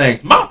those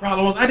things. My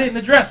problem was I didn't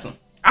address them.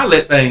 I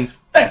let things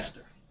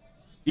fester.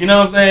 You know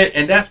what I'm saying?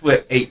 And that's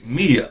what ate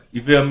me up.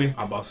 You feel me?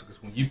 I'm about to say,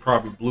 because when you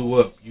probably blew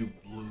up, you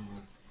blew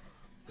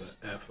the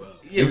F up.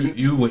 Yeah,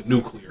 you went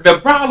nuclear. The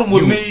problem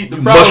with me,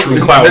 mushroom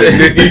cloud.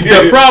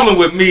 The problem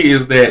with me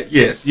is that,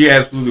 yes, you're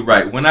absolutely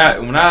right. When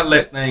I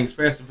let things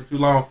fester for too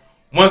long,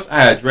 once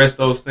I address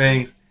those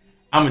things,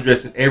 I'm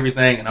addressing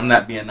everything and I'm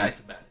not being nice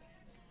about it.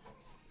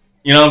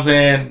 You know what I'm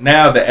saying?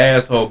 Now the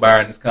asshole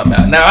Byron has come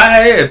out. Now I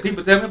had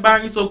people tell me,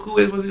 Byron, you so cool.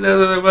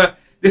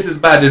 This is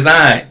by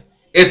design.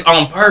 It's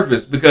on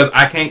purpose because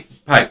I can't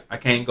pipe. I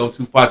can't go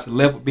too far to the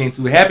left with being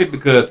too happy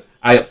because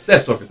I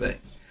obsess over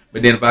things.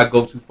 But then if I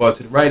go too far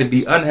to the right and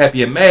be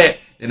unhappy and mad,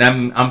 then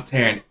I'm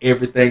tearing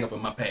everything up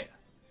in my path.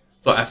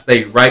 So I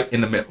stay right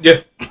in the middle.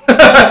 Yeah.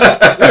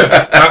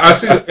 Yeah. I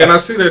see that, and I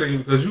see that in you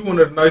because you're one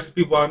of the nicest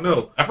people I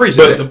know. I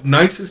appreciate that. The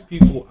nicest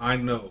people I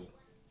know,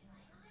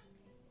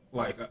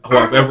 like who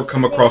I've ever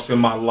come across in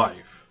my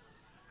life,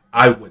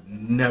 I would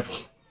never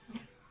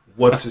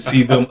want to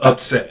see them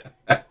upset.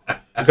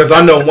 Because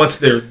I know once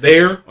they're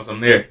there. Once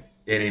I'm there,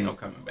 it ain't no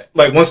coming back.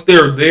 Like once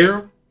they're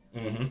there,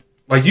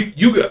 like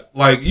you got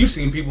like you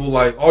seen people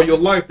like all your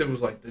life that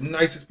was like the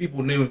nicest people,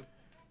 and then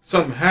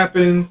something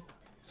happened.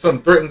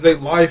 Something threatens their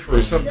life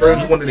or something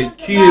threatens one of their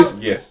kids.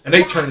 Yes. And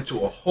they turn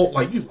into a whole,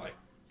 like, you like,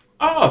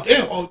 oh,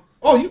 damn,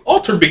 oh, you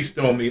alter beast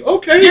on me.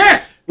 Okay.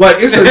 Yes. Like,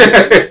 it's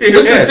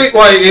a thing,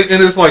 like,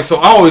 and it's like, so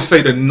I always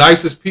say the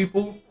nicest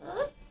people,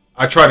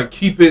 I try to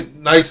keep it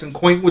nice and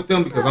quaint with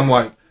them because I'm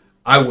like,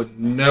 I would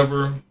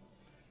never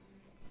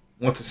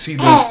want to see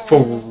them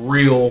for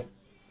real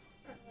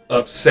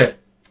upset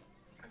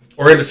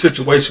or in a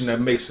situation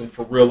that makes them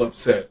for real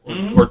upset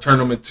or turn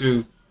them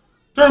into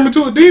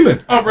a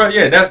demon. Oh, bro,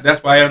 yeah,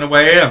 that's why I am the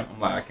way I am. I'm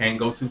like, I can't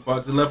go too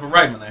far to the left or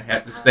right, man. I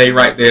have to stay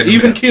right there.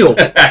 Even kill.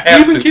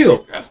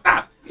 Kill.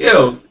 Stop.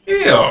 Kill.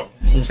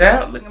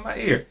 Child, look at my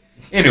ear.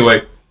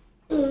 Anyway,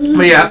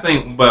 but yeah,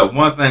 but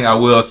one thing I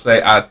will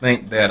say, I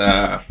think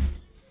that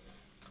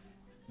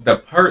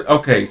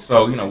okay,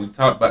 so, we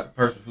talked about the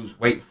person who's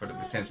waiting for the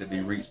potential to be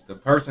reached. The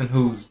person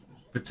whose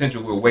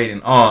potential we're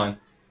waiting on,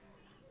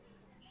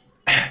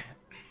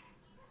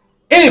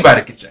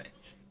 anybody can change.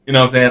 You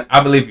know what I'm saying?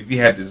 I believe if you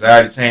have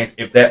desire to change,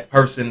 if that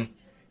person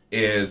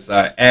is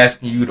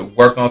asking you to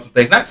work on some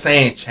things, not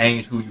saying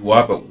change who you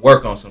are, but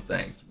work on some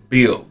things,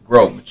 build,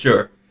 grow,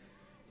 mature.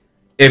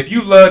 If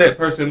you love that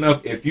person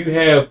enough, if you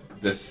have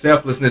the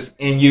selflessness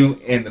in you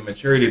and the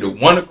maturity to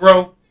want to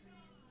grow.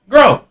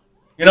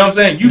 You know what I'm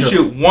saying? You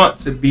should want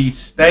to be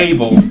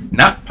stable,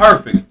 not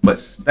perfect, but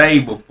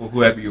stable for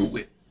whoever you're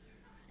with.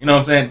 You know what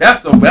I'm saying?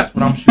 That's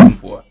what I'm shooting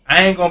for.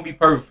 I ain't gonna be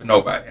perfect for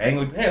nobody. I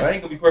ain't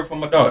gonna be perfect for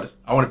my daughters.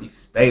 I want to be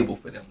stable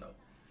for them though.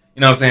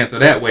 You know what I'm saying? So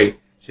that way,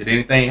 should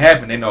anything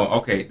happen, they know,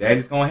 okay,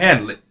 daddy's gonna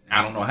handle it.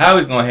 I don't know how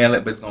he's gonna handle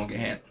it, but it's gonna get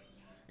handled.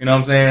 You know what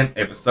I'm saying?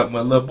 If it's something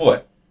with a little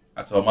boy,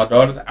 I told my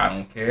daughters, I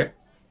don't care.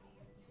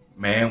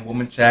 Man,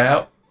 woman,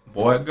 child,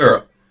 boy,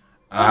 girl.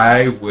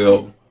 I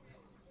will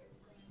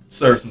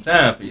serve some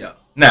time for y'all.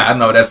 Now I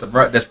know that's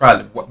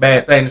probably a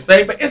bad thing to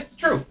say, but it's the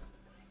truth.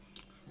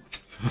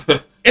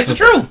 It's the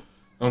truth.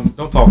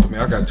 Don't talk to me.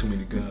 I got too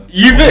many guns.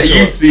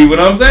 You see what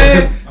I'm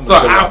saying? So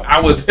I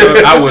would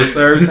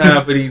serve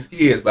time for these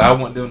kids, but I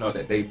want them to know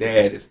that their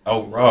dad is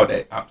overall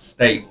that I'm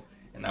stable,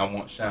 and I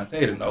want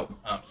Shantae to know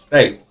I'm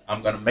stable.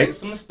 I'm gonna make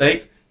some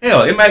mistakes.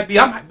 Hell, I might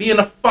be in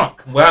a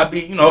funk where I'll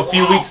be, a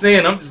few weeks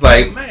in. I'm just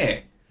like,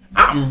 man,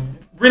 I'm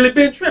really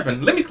been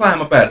tripping. Let me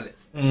climb up out of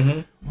this.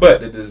 Mm-hmm.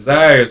 But the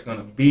desire is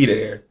gonna be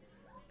there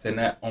to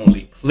not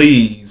only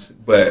please,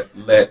 but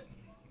let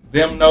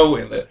them know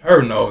and let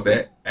her know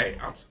that, hey,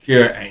 I'm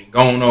secure, I ain't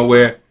going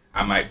nowhere.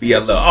 I might be a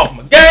little off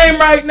my game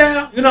right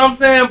now, you know what I'm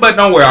saying? But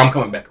don't worry, I'm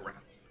coming back around.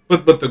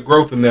 But the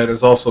growth in that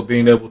is also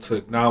being able to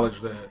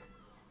acknowledge that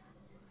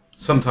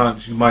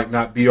sometimes you might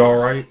not be all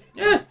right.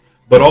 Yeah.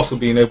 But also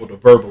being able to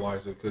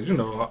verbalize it because,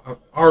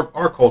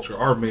 our culture,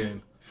 our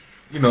men,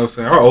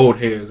 our old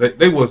heads,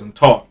 they wasn't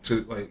taught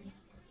to, like,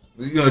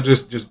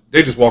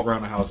 they just walk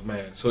around the house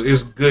mad. So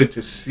it's good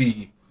to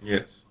see.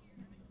 Yes.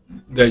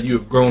 That you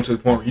have grown to the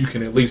point where you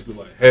can at least be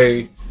like,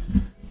 hey,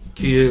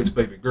 kids,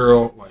 baby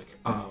girl, like,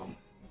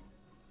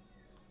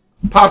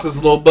 Pops is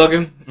a little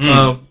bugging.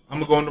 I'm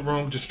going to go in the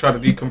room, just try to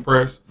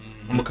decompress.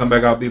 I'm going to come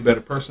back out, be a better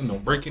person.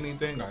 Don't break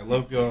anything. I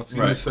love y'all. See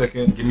you in a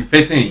second. Give me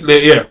 15.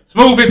 Yeah.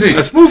 Smooth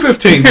 15. Smooth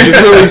 15.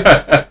 Just really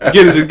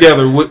get it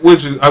together,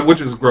 which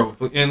is growth.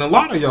 And a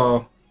lot of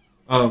y'all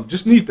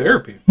just need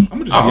therapy. I'm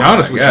going to just be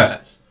honest with you.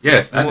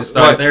 Yes, I just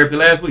started therapy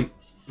last week.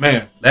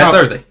 Man. Last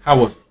Thursday. How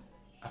was it?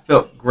 I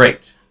felt great.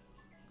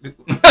 It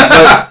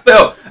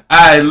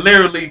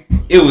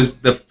was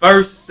the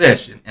first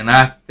session, and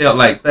I felt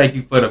like, thank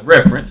you for the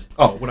reference.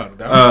 Oh, without a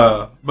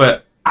doubt.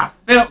 But I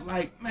felt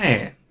like,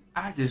 man,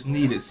 I just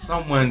needed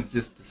someone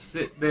just to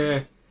sit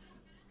there,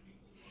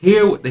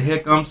 hear what the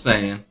heck I'm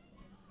saying,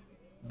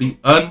 be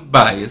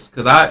unbiased,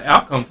 because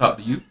I'll come talk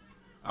to you.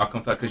 I'll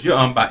come talk, because you're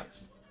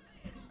unbiased.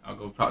 I'll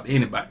go talk to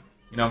anybody.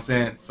 You know what I'm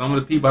saying? Some of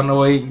the people I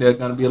know, they're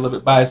going to be a little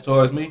bit biased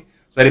towards me,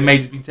 so they may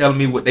just be telling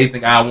me what they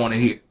think I want to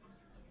hear.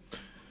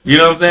 You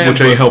know what I'm saying?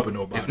 Which ain't helping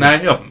nobody. It's not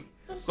helping me.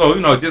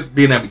 So, just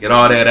being able to get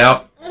all that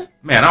out,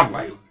 man, I'm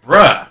like,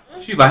 bruh.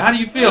 She's like, how do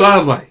you feel? I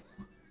was like,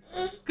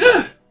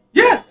 good.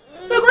 Yeah,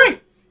 I feel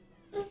great.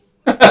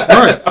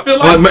 Right. I feel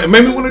like it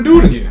made me want to do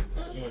it again.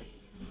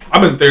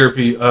 I've been in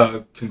therapy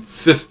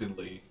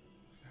consistently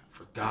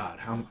for God,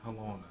 how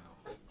long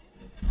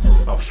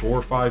now? About 4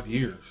 or 5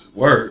 years.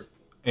 Word.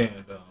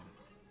 And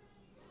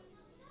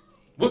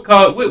what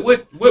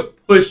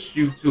pushed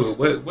you to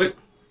it? What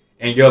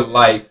in your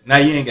life? Now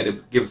you ain't got to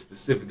give a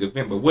specific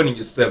event, but what in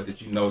yourself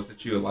that you notice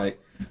that you're like,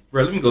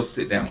 bro, let me go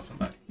sit down with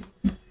somebody.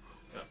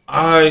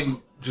 I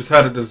just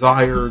had a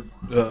desire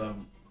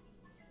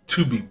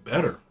to be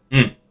better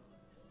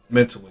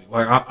mentally.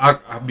 Like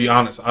I'll be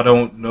honest, I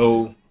don't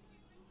know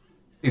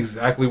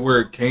exactly where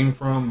it came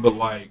from, but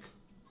like,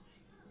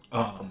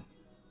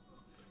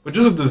 but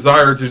just a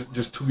desire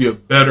just to be a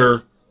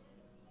better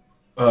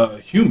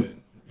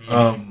human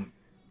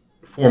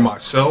for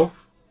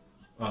myself.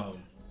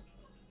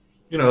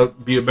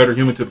 Be a better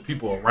human to the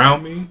people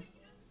around me,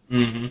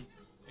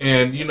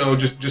 and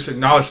just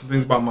acknowledge some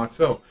things about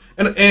myself,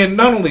 and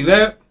not only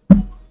that,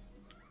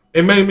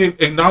 it made me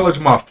acknowledge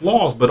my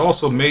flaws, but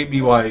also made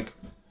me like,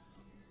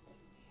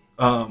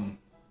 I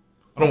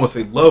don't want to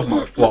say love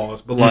my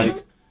flaws, but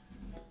like,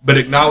 but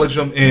acknowledge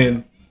them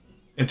and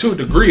to a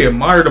degree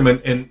admire them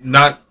and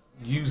not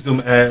use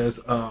them as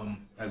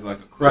like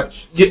a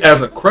crutch. Yeah,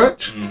 as a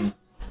crutch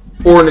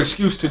or an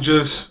excuse to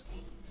just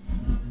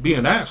be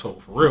an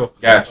asshole for real.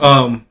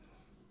 Gotcha.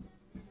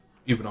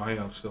 Even though I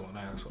am still an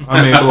asshole.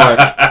 I mean,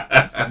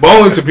 but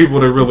only to people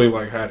that really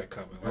like had it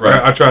coming. Like,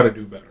 right. I try to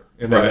do better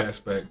in that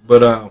aspect.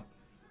 But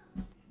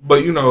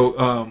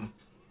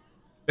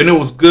and it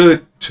was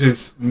good to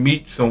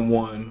meet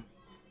someone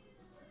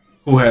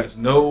who has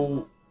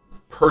no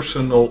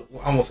personal,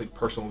 I won't say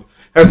personal,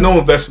 has no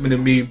investment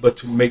in me, but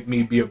to make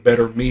me be a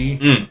better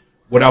me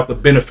without the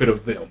benefit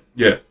of them.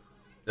 Yeah,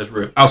 that's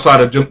real.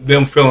 Outside of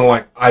them feeling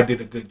like I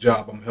did a good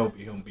job, I'm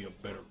helping him be a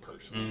better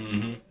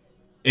person.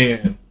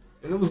 And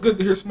it was good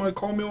to hear somebody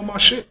call me on my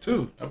shit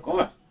too. Of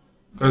course.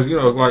 Because,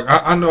 like,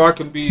 I know I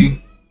can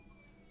be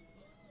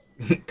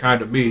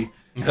kind of me.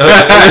 You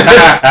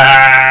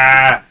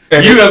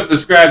have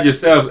described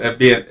yourself as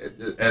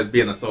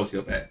being a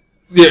sociopath.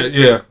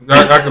 Yeah.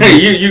 I can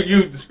be,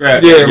 you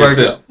described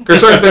yourself. Like,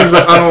 because certain things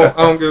I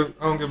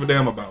don't give a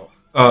damn about.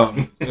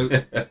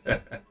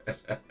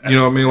 You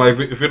know what I mean? Like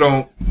if it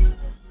don't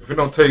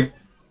take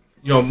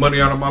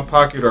money out of my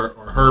pocket or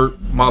hurt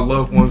my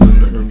loved ones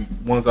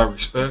and ones I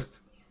respect.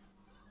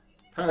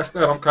 Past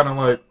that, I'm kind of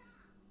like,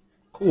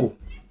 cool.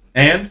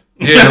 And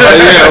I'm like,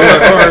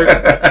 all right,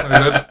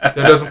 that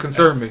doesn't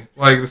concern me.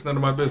 Like, it's none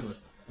of my business.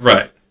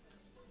 Right.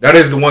 That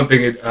is the one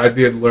thing I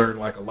did learn,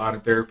 like, a lot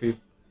in therapy.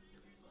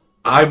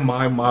 I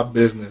mind my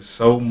business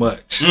so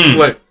much.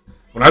 Like,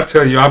 when I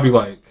tell you, I'll be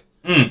like,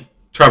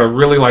 try to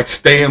really, like,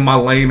 stay in my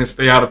lane and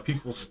stay out of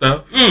people's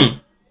stuff.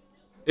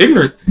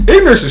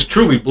 Ignorance is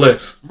truly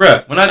bliss.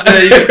 Bruh, when I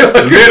tell you,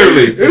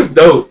 literally, it's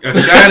dope. A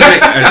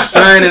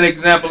shining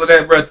example of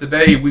that, bruh.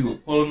 Today, we were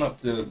pulling up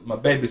to my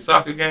baby's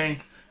soccer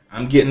game.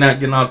 I'm getting all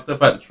the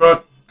stuff out the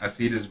truck. I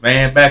see this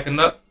van backing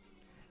up.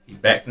 He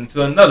backs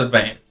into another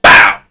van.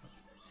 Bow!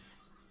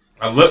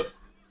 I looked.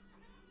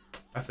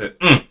 I said,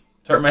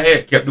 turned my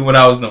head, kept doing what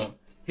I was doing.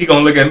 He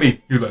gonna look at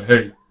me. He's like,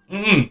 hey,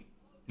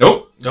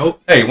 nope.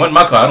 Hey, wasn't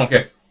my car. I don't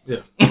care.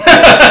 Yeah.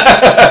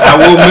 I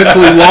will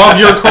mentally log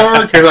your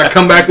car because I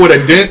come back with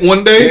a dent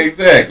one day.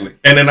 Exactly.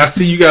 And then I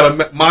see you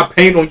got my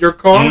paint on your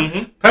car.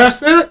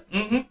 Past that,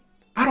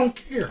 I don't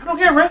care. I don't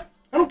care, bro. I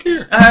don't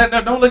care.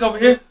 Don't look over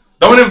here.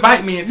 Don't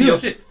invite me into your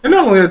shit. And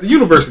not only that, the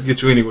universe will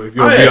get you anyway if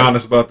you want to be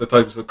honest about the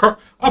types of car.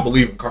 I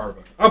believe in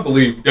karma. I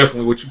believe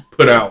definitely what you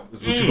put out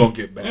is what you're going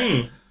to get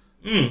back.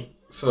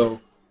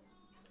 So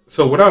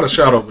without a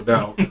shadow of a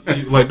doubt,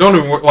 like, don't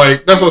even,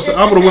 like, that's what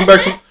I would have went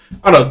back to,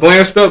 I'd have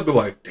glanced up and be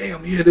like,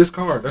 damn, yeah, this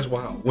car, that's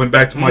wild. Went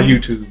back to my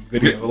YouTube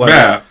video.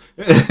 Like,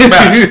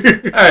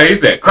 Hey, he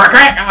said,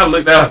 crack. I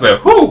looked down, I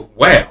said, whoo,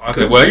 wow. I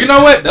said, well, you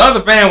know what? The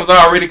other van was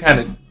already kind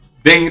of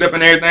dinged up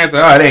and everything. I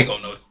said, it ain't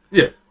going to notice.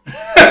 Yeah.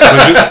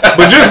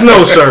 but just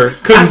know, sir,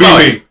 couldn't be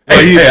me.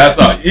 Hey, I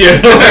saw you.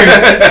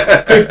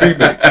 Yeah. Couldn't be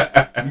me.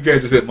 You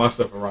can't just hit my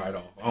stuff and ride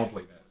off. I don't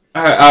play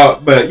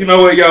that. But you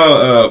know what,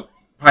 y'all?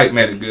 Pike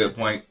made a good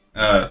point.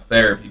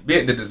 Therapy,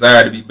 the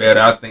desire to be better.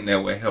 I think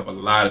that would help a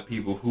lot of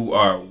people who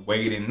are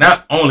waiting,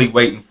 not only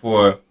waiting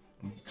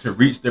to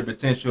reach their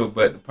potential,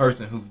 but the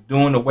person who's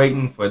doing the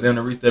waiting for them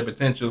to reach their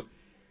potential.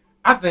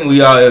 I think we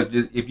all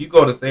just, if you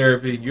go to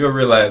therapy, you'll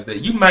realize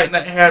that you might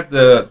not have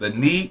the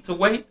need to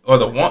wait or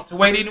the want to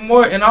wait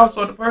anymore, and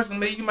also the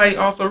person that you might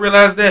also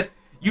realize that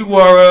you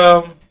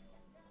are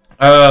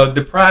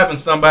depriving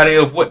somebody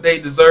of what they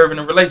deserve in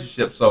a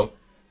relationship. So.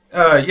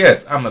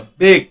 Yes, I'm a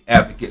big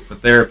advocate for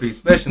therapy,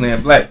 especially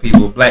in black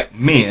people, black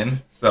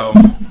men. So,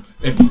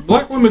 and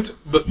black women,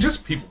 but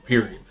just people,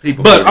 period.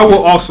 But I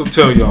will also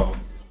tell y'all,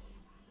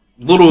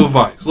 little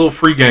advice, little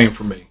free game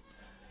for me.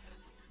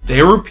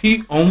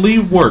 Therapy only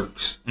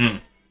works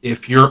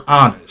if you're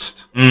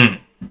honest.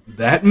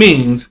 That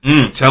means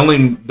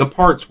telling the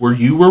parts where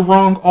you were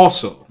wrong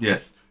also.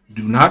 Yes.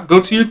 Do not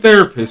go to your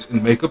therapist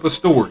and make up a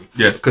story.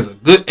 Yes. Because a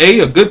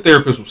good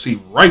therapist will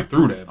see right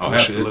through that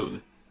bullshit.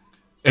 Absolutely.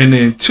 And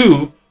then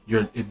 2,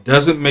 it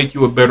doesn't make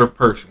you a better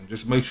person. It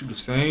just makes you the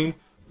same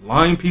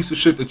lying piece of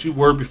shit that you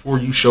were before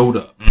you showed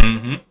up.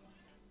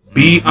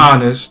 Be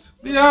honest.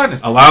 Be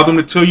honest. Allow them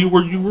to tell you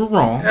where you were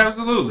wrong.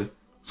 Absolutely.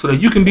 So that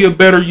you can be a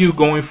better you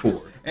going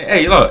forward.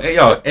 Hey,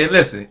 y'all, and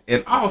listen,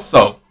 and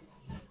also,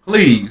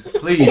 please,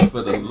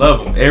 for the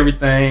love of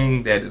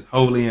everything that is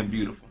holy and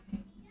beautiful,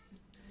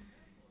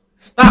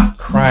 stop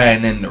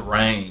crying in the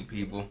rain,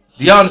 people.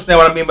 Do y'all understand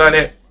what I mean by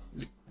that?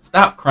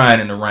 stop crying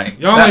in the rain.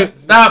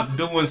 Stop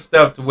doing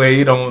stuff to where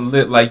you don't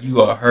look like you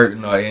are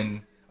hurting or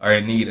in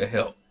need of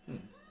help.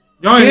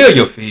 Feel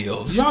your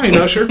feels. Y'all ain't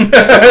Usher. Stop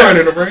crying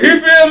in the rain. You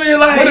feel me?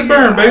 Like, let it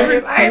burn,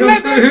 baby.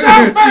 Let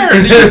that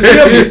burn. You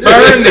feel me?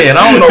 Burn then.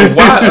 I don't know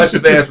why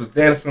Usher's ass was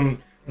dancing,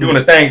 doing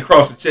a thing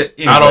across the chest.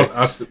 Anyway.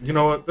 You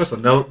know what? That's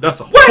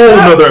a whole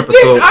nother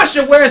episode. Did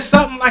Usher wear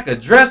something like a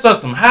dress or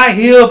some high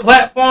heel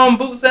platform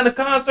boots at a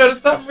concert or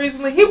something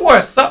recently? He wore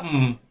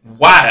something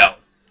wild.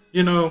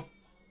 You know,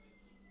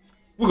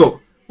 we're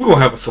gonna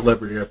have a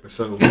celebrity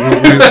episode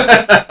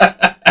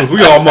because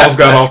we almost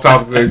got off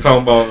topic today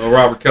talking about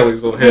Robert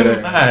Kelly's little head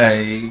ass.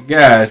 My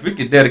gosh, we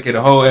could dedicate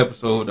a whole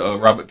episode to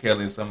Robert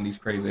Kelly and some of these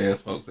crazy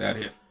ass folks out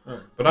here. All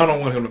right, but I don't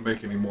want him to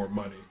make any more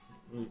money.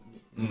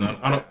 No,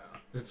 I don't.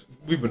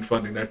 We've been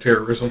funding that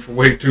terrorism for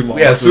way too long.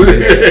 Yeah,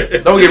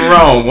 don't get me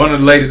wrong. One of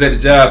the ladies at the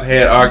job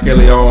had R.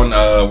 Kelly on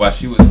while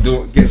she was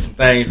getting some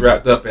things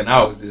wrapped up, and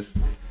I'm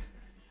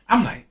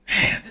like,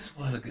 man, this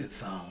was a good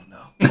song, though.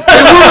 It was.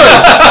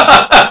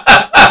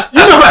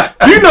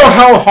 You know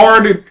how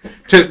hard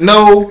to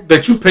know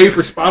that you pay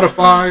for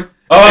Spotify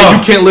and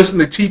you can't listen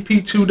to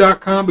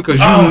TP2.com because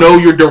you know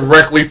you're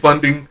directly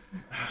funding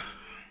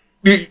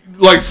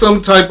like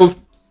some type of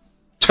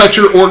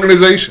toucher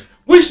organization.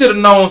 We should have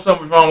known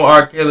something was wrong with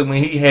R. Kelly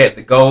when he had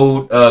the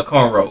gold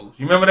cornrows.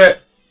 You remember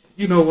that?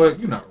 You know what?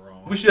 You're not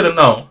wrong. We should have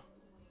known.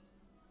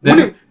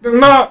 When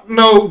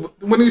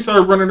he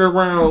started running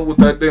around with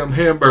that damn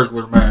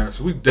Hamburglar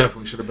mask, we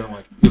definitely should have been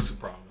like, it's a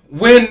problem.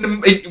 With the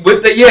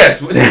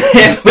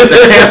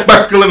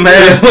Hamburglar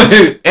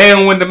mask,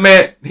 and when the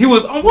man he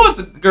was on what's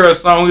the girl's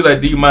song? He was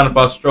like, "Do you mind if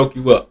I stroke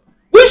you up?"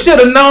 We should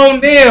have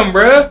known then,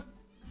 bruh.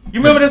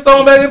 You remember that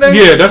song back in the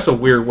day? Yeah, that's a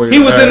weird way. He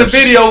was in the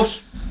video,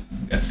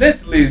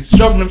 essentially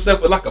stroking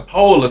himself with like a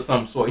pole or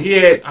some sort. He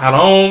had, I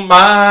don't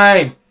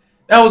mind.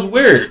 That was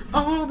weird.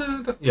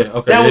 Yeah,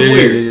 okay. That was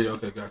weird. Yeah,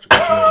 okay, gotcha.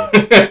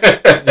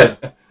 Yeah.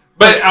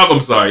 But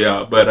I'm sorry,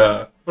 y'all. But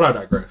I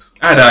digress.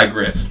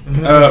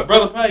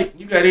 Brother Pike,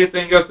 you got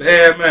anything else to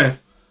add, man?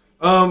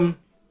 No,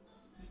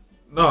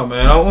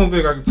 man. The only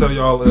thing I can tell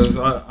y'all is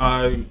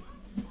I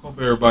hope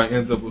everybody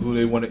ends up with who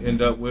they want to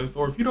end up with,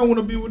 or if you don't want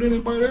to be with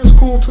anybody, that's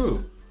cool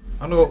too.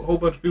 I know a whole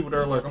bunch of people that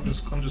are like, I'm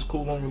just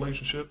cool on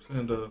relationships,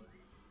 and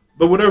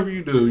but whatever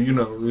you do, you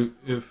know,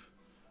 if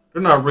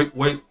they're not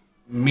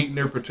meeting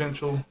their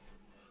potential,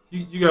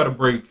 you gotta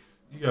break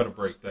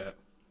that.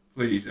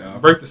 Please, y'all.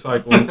 Break the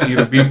cycle.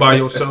 Either be by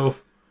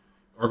yourself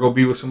or go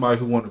be with somebody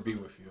who want to be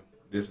with you.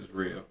 This is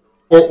real.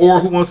 Or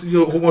who wants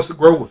to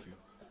grow with you.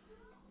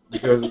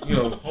 Because, you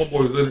know,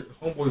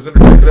 homeboys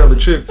entertaining other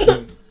chicks,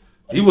 and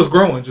he was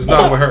growing, just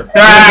not with her.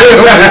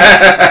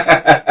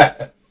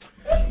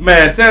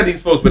 Man, tell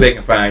these folks where they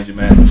can find you,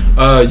 man.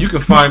 You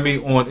can find me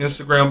on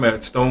Instagram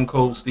at Stone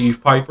Cold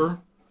Steve Piper,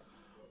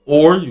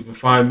 or you can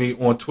find me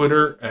on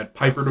Twitter at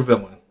Piper the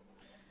Villain.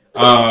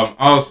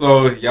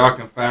 Also, y'all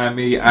can find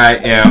me. I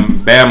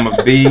am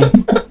Bama B.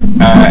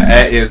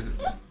 That is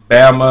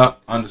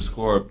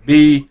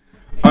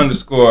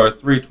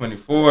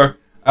Bama_B_324.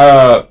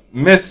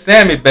 Miss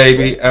Sammy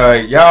Baby.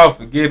 Y'all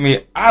forgive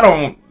me.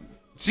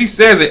 She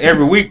says it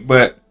every week,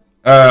 but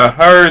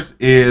hers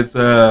is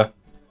hell,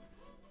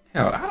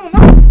 I don't know.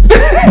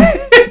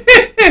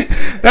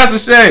 That's a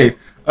shame.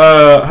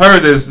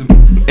 Hers is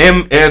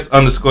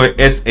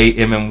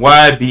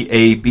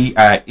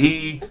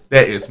MS_SAMMYBABIE.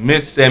 That is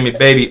Miss Sammy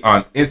Baby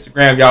on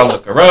Instagram. Y'all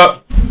look her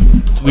up.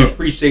 We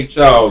appreciate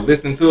y'all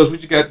listening to us.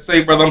 What you got to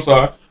say, brother? I'm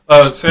sorry.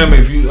 Sammy,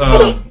 if you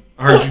I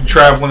heard you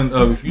traveling,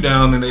 if you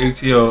down in the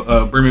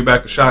ATL, bring me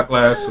back a shot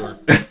glass or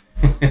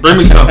bring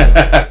me something.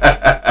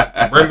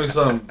 Bring me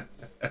something.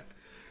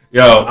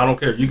 Yo, I don't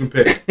care. You can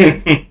pick.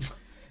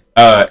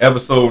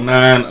 Episode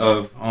 9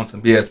 of On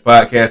Some BS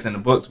Podcast in the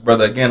books.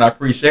 Brother, again, I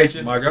appreciate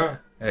you. My God.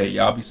 Hey,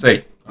 y'all be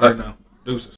safe. All right now. Deuces.